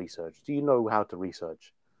legitimate research? Do you know how to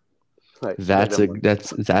research? Like, let That's them a know.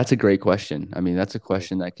 that's a great question. I mean, that's a Yeah.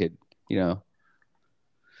 question that could, you know,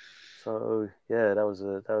 So yeah, that was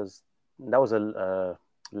a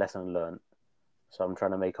lesson learned. So I'm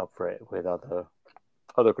trying to make up for it with other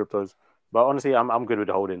cryptos. But honestly, I'm good with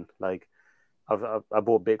the holding. Like I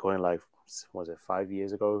bought Bitcoin like was it 5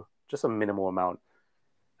 years ago, just a minimal amount,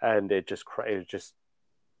 and it just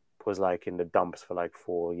was like in the dumps for like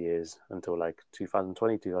 4 years until like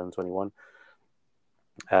 2020, 2021.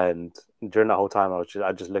 And during that whole time,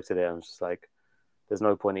 I just looked at it and was just like, there's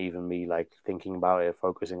no point even me like thinking about it,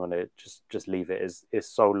 focusing on it. Just leave it. It's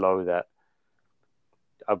so low that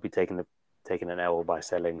I'll be taking an L by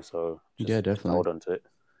selling. So yeah, just hold definitely. on to it.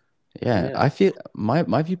 And Yeah, yeah, I feel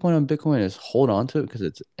my viewpoint on Bitcoin is hold on to it because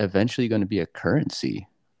it's eventually going to be a currency,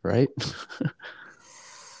 right? is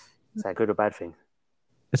that a good or bad thing?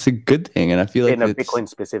 It's a good thing, and I feel like In a it's Bitcoin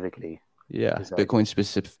specifically, yeah, is that Bitcoin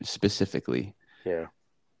specifically. yeah?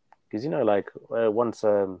 Because like once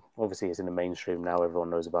obviously it's in the mainstream now, everyone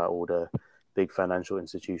knows about all the big financial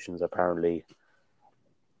institutions apparently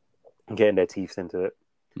getting their teeth into it.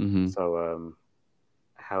 Hmm. So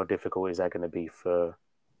how difficult is that going to be for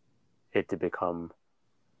it to become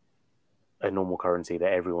a normal currency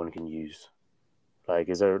that everyone can use? Like,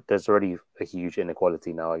 there's already a huge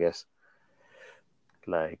inequality now, I guess.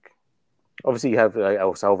 Like, obviously you have like,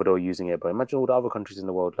 El Salvador using it, but imagine all the other countries in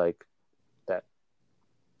the world like that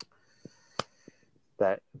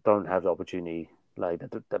that don't have the opportunity, like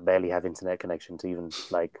that barely have internet connection to even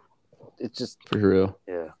like. It's just For real.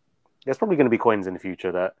 yeah. There's probably going to be coins in the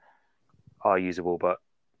future that are usable, but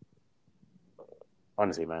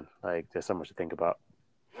honestly, man, like there's so much to think about.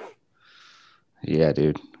 Yeah,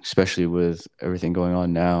 dude. Especially with everything going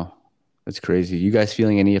on now. That's crazy. You guys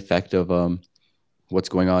feeling any effect of what's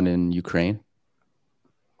going on in Ukraine?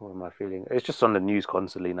 What am I feeling? It's just on the news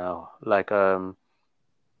constantly now. Like the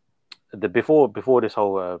before this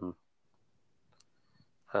whole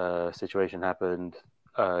situation happened,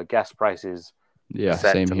 gas prices were Yeah,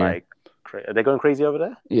 set same to here. like are they going crazy over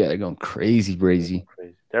there? Yeah, they're going crazy, They're going crazy.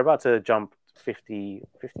 crazy. They're about to jump 50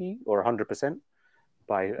 or 100%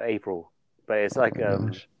 by April, but it's Oh like my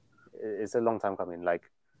gosh. it's a long time coming. Like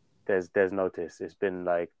there's notice. It's been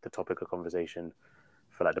like the topic of conversation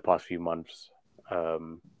for like the past few months.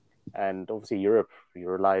 Um, and obviously Europe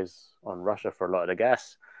relies on Russia for a lot of the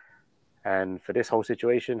gas, and for this whole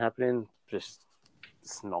situation happening, just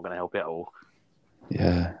it's not going to help it at all.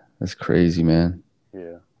 Yeah, that's crazy, man.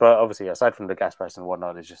 Yeah, but obviously aside from the gas price and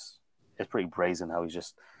whatnot, it's pretty brazen how he's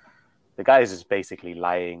just the guy is just basically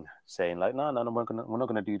lying, saying like, no, we're not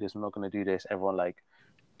gonna do this, we're not gonna do this. Everyone like,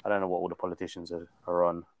 I don't know what all the politicians are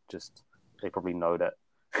on. Just they probably know that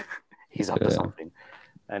he's up to Yeah. something,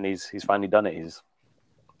 and he's finally done it. He's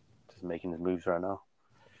just making his moves right now,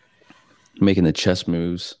 Making the chess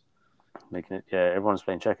moves. making it. Yeah, everyone's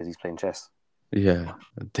playing checkers. He's playing chess. Yeah.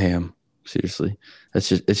 Damn. Seriously. It's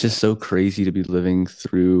just so crazy to be living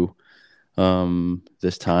through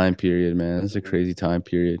this time period, man. It's a Mm-hmm. crazy time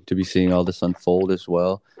period to be seeing all this unfold as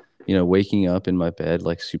well. You know, waking up in my bed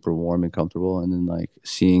like super warm and comfortable, and then like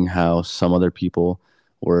seeing how some other people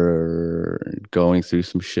were going through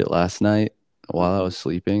some shit last night while I Mm-hmm. was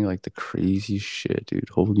sleeping, like the crazy shit, dude.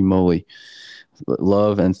 Holy moly.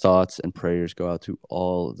 Love and thoughts and prayers go out to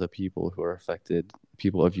all the people who are affected,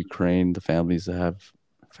 people of Ukraine, the families that have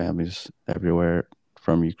families everywhere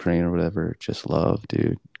from Ukraine or whatever. Just love,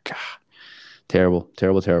 dude. God, terrible,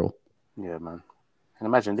 terrible, terrible. Yeah, man. And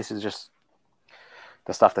imagine this is just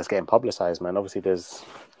the stuff that's getting publicized, man. Obviously, there's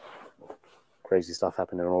crazy stuff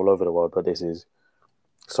happening all over the world, but this is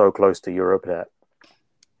so close to Europe that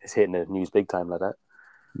it's hitting the news big time like that.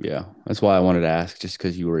 Yeah, that's why I wanted to ask, just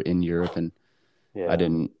because you were in Europe and I Yeah.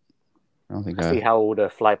 didn't. I don't think I see I, how all the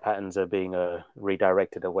flight patterns are being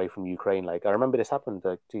redirected away from Ukraine. Like I remember this happened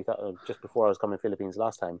just before I was coming to Philippines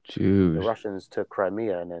last time. The dude. Russians took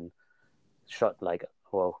Crimea and then shot like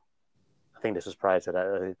well, I think this was prior to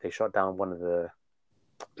that. They shot down one of the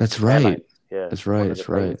That's right. airlines. Yeah, That's right. one of the That's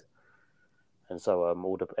right. planes, and so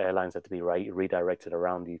all the airlines had to be redirected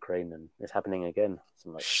around Ukraine, and it's happening again. So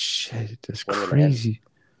I'm like, Shit, that's when will it end? crazy.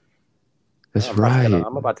 That's I'm about to get on. right.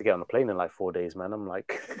 I'm about to get on a plane in like 4 days, man. I'm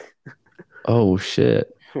like, Oh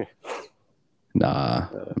shit. Nah,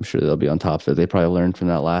 I'm sure they'll be on top of it. They probably learned from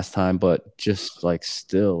that last time, but just like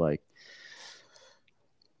still like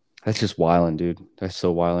that's just wilding, dude. That's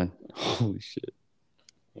so wilding. Holy shit.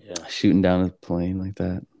 Yeah. Shooting down a plane like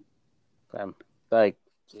that. Like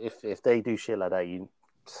if they do shit like that,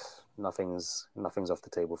 nothing's off the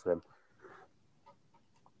table for them.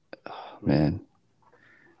 Oh, man.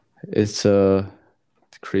 It's a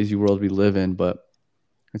crazy world we live in, but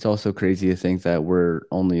it's also crazy to think that we're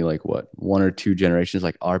only like what, one or two generations.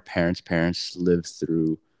 Like our parents lived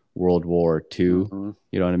through World War II. Mm-hmm.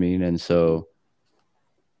 You know what I mean? And so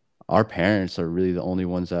our parents are really the only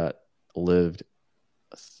ones that lived.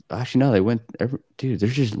 Actually, no, they went. Dude,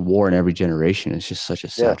 there's just war in every generation. It's just such a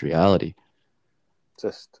Yeah. sad reality.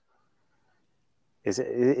 Just is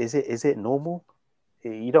it normal?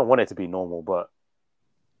 You don't want it to be normal, but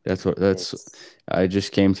That's. I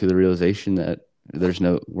just came to the realization that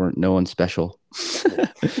no one's special.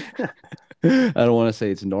 I don't want to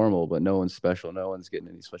say it's normal, but no one's special. No one's getting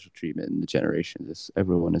any special treatment in the generations.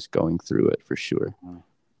 Everyone is going through it for sure.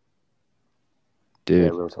 Dude, yeah,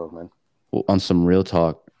 real talk, man. Well, on some real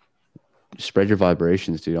talk, spread your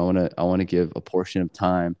vibrations, dude. I want to give a portion of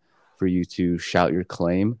time for you to shout your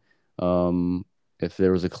claim. If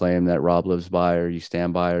there was a claim that Rob lives by, or you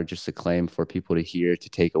stand by, or just a claim for people to hear to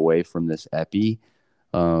take away from this epi,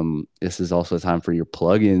 this is also a time for your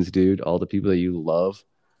plugins, dude. All the people that you love.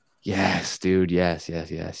 Yes, dude. Yes,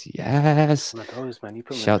 yes, yes, yes. One of those, man. You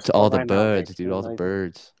put me on the Shout to all spot the right now, birds, mate. dude. All the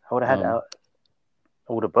birds. I would have had out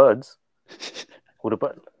all the birds. All the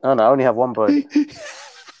bird. No, I only have one bird.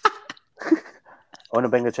 Ona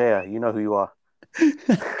Bengachea, you know who you are.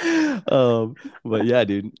 But yeah,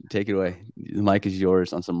 dude, take it away. The mic is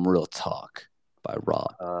yours on some real talk by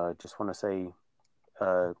Rob. Just want to say,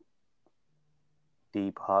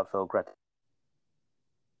 deep, heartfelt gratitude.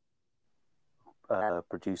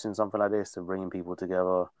 Producing something like this and bringing people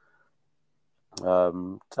together.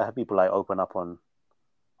 To have people like open up on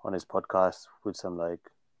his podcast with some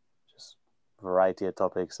like just variety of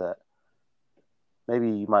topics that maybe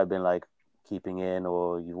you might have been like keeping in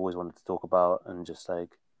or you've always wanted to talk about, and just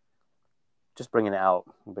bringing it out.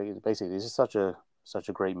 Basically, this is such a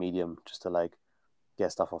great medium just to like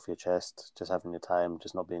get stuff off your chest, just having your time,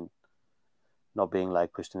 just not being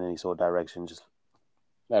like pushed in any sort of direction. Just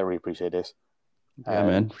I really appreciate this. Yeah,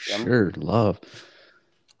 man, for sure. Love.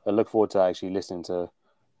 I look forward to actually listening to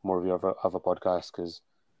more of your other podcasts, because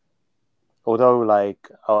although like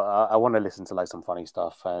I want to listen to like some funny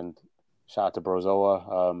stuff, and shout out to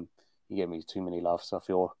Brozoa. You get me too many laughs off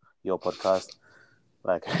your podcast.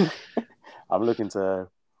 Like I'm looking to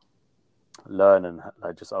learn and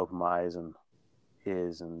like just open my eyes and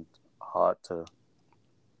ears and heart to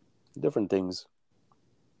different things.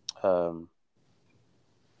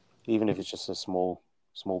 Even if it's just a small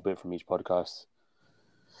bit from each podcast.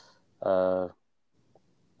 Yeah,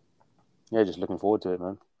 just looking forward to it,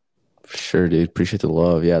 man. Sure, dude. Appreciate the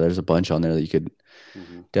love. Yeah, there's a bunch on there that you could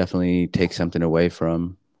definitely take something away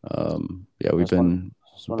from. Yeah, we've been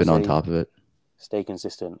on top of it. Stay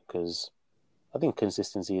consistent, because I think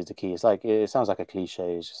consistency is the key. It's like, it sounds like a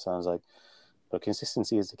cliche. It just sounds like, but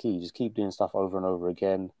consistency is the key. You just keep doing stuff over and over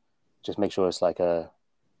again. Just make sure it's like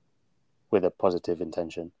with a positive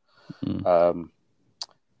intention. But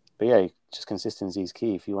yeah, just consistency is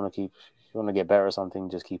key. If you want to get better at something,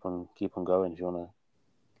 just keep on going. If you want to,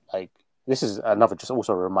 like, this is another, just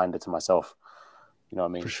also a reminder to myself. You know what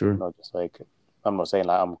I mean? For sure. Not just like, I'm not saying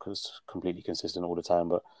like I'm completely consistent all the time,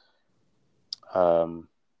 but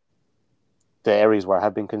the areas where I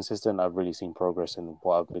have been consistent, I've really seen progress in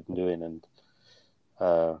what I've been doing and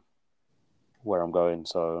where I'm going.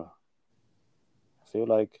 So I feel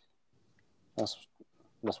like that's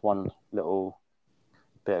one little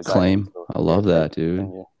bit of claim. I love that, dude.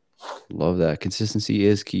 Yeah. Love that. Consistency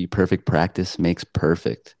is key. Perfect practice makes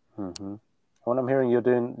perfect. Mm-hmm. When I'm hearing you're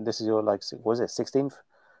doing, this is your like, was it 16th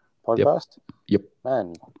podcast? Yep.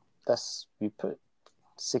 Man, you put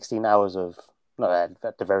 16 hours of, no,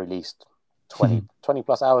 at the very least 20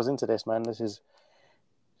 plus hours into this, man. This is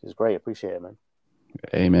great. Appreciate it, man.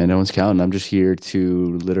 Hey, man, no one's counting. I'm just here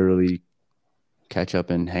to literally catch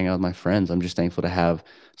up and hang out with my friends. I'm just thankful to have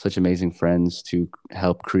such amazing friends to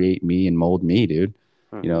help create me and mold me, dude.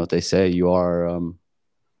 You know what they say, you are who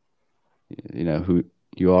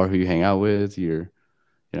you hang out with. You're,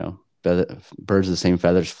 birds of the same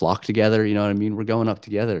feathers flock together. You know what I mean? We're going up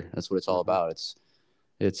together. That's what it's all about. It's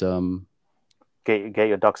get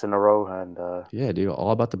your ducks in a row, and yeah, dude,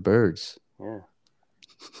 all about the birds. Yeah.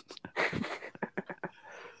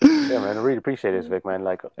 Yeah, man, I really appreciate this, Vic, man.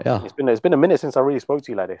 Like, Yeah. it's been a minute since I really spoke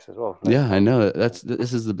to you like this as well. Like, Yeah, I know. That's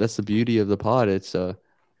the beauty of the pod. It's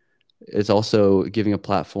also giving a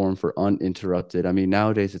platform for uninterrupted. I mean,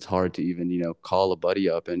 nowadays it's hard to even, call a buddy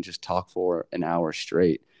up and just talk for an hour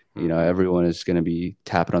straight. Everyone is going to be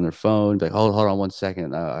tapping on their phone, like, hold on 1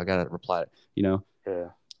 second. I got to reply. Yeah.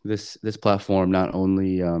 This platform not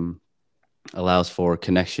only allows for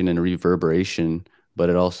connection and reverberation, but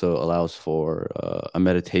it also allows for a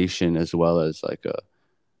meditation as well as like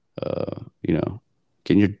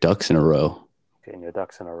getting your ducks in a row. Getting your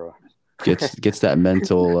ducks in a row. Gets that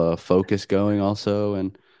mental focus going also,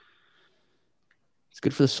 and it's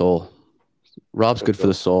good for the soul. Rob's good for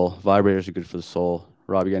the soul. Vibrators are good for the soul.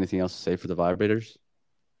 Rob, you got anything else to say for the vibrators?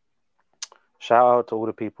 Shout out to all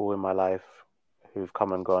the people in my life who've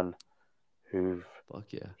come and gone, who've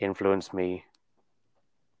influenced me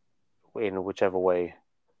in whichever way,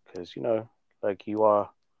 because like you are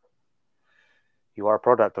a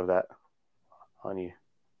product of that, aren't you?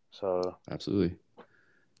 So absolutely,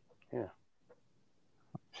 yeah.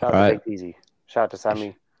 Shout out to Big Easy. Shout out to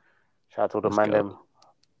Sammy. Shout out to the Mandem.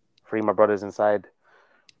 Free my brothers inside.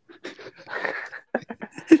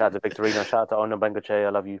 Shout out to Victorino. Shout out to Ona Bengache. I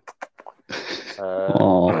love you.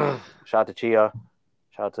 Shout out to Chia.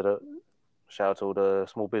 Shout out to all the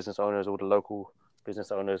small business owners, all the local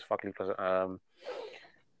business owners.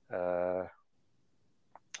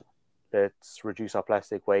 Let's reduce our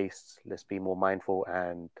plastic waste. Let's be more mindful,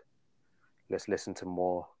 and let's listen to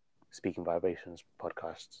more Speaking Vibrations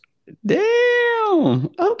podcasts. Damn.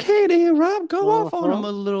 Okay, then, Rob, go off on them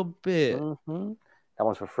a little bit. That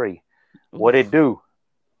one's for free. What it do?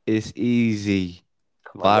 It's easy.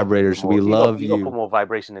 Vibrators, we love you. You gotta put more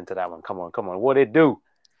vibration into that one. Come on. What it do?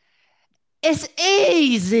 It's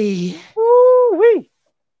easy. Woo-wee.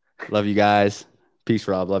 Love you guys. Peace,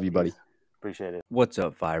 Rob. Love you, buddy. Appreciate it. What's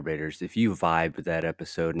up, vibrators? If you vibe with that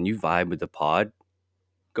episode and you vibe with the pod,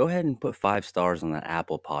 go ahead and put 5 stars on that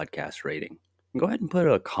Apple Podcast rating. And go ahead and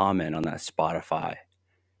put a comment on that Spotify.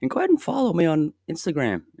 And go ahead and follow me on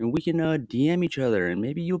Instagram. And we can DM each other. And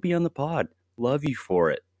maybe you'll be on the pod. Love you for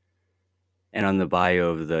it. And on the bio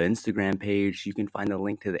of the Instagram page, you can find a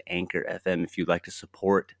link to the Anchor FM if you'd like to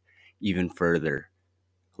support even further.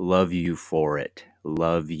 Love you for it.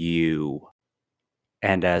 Love you.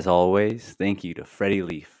 And as always, thank you to Freddie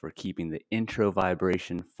Leaf for keeping the intro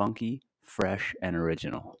vibration funky, fresh, and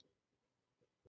original.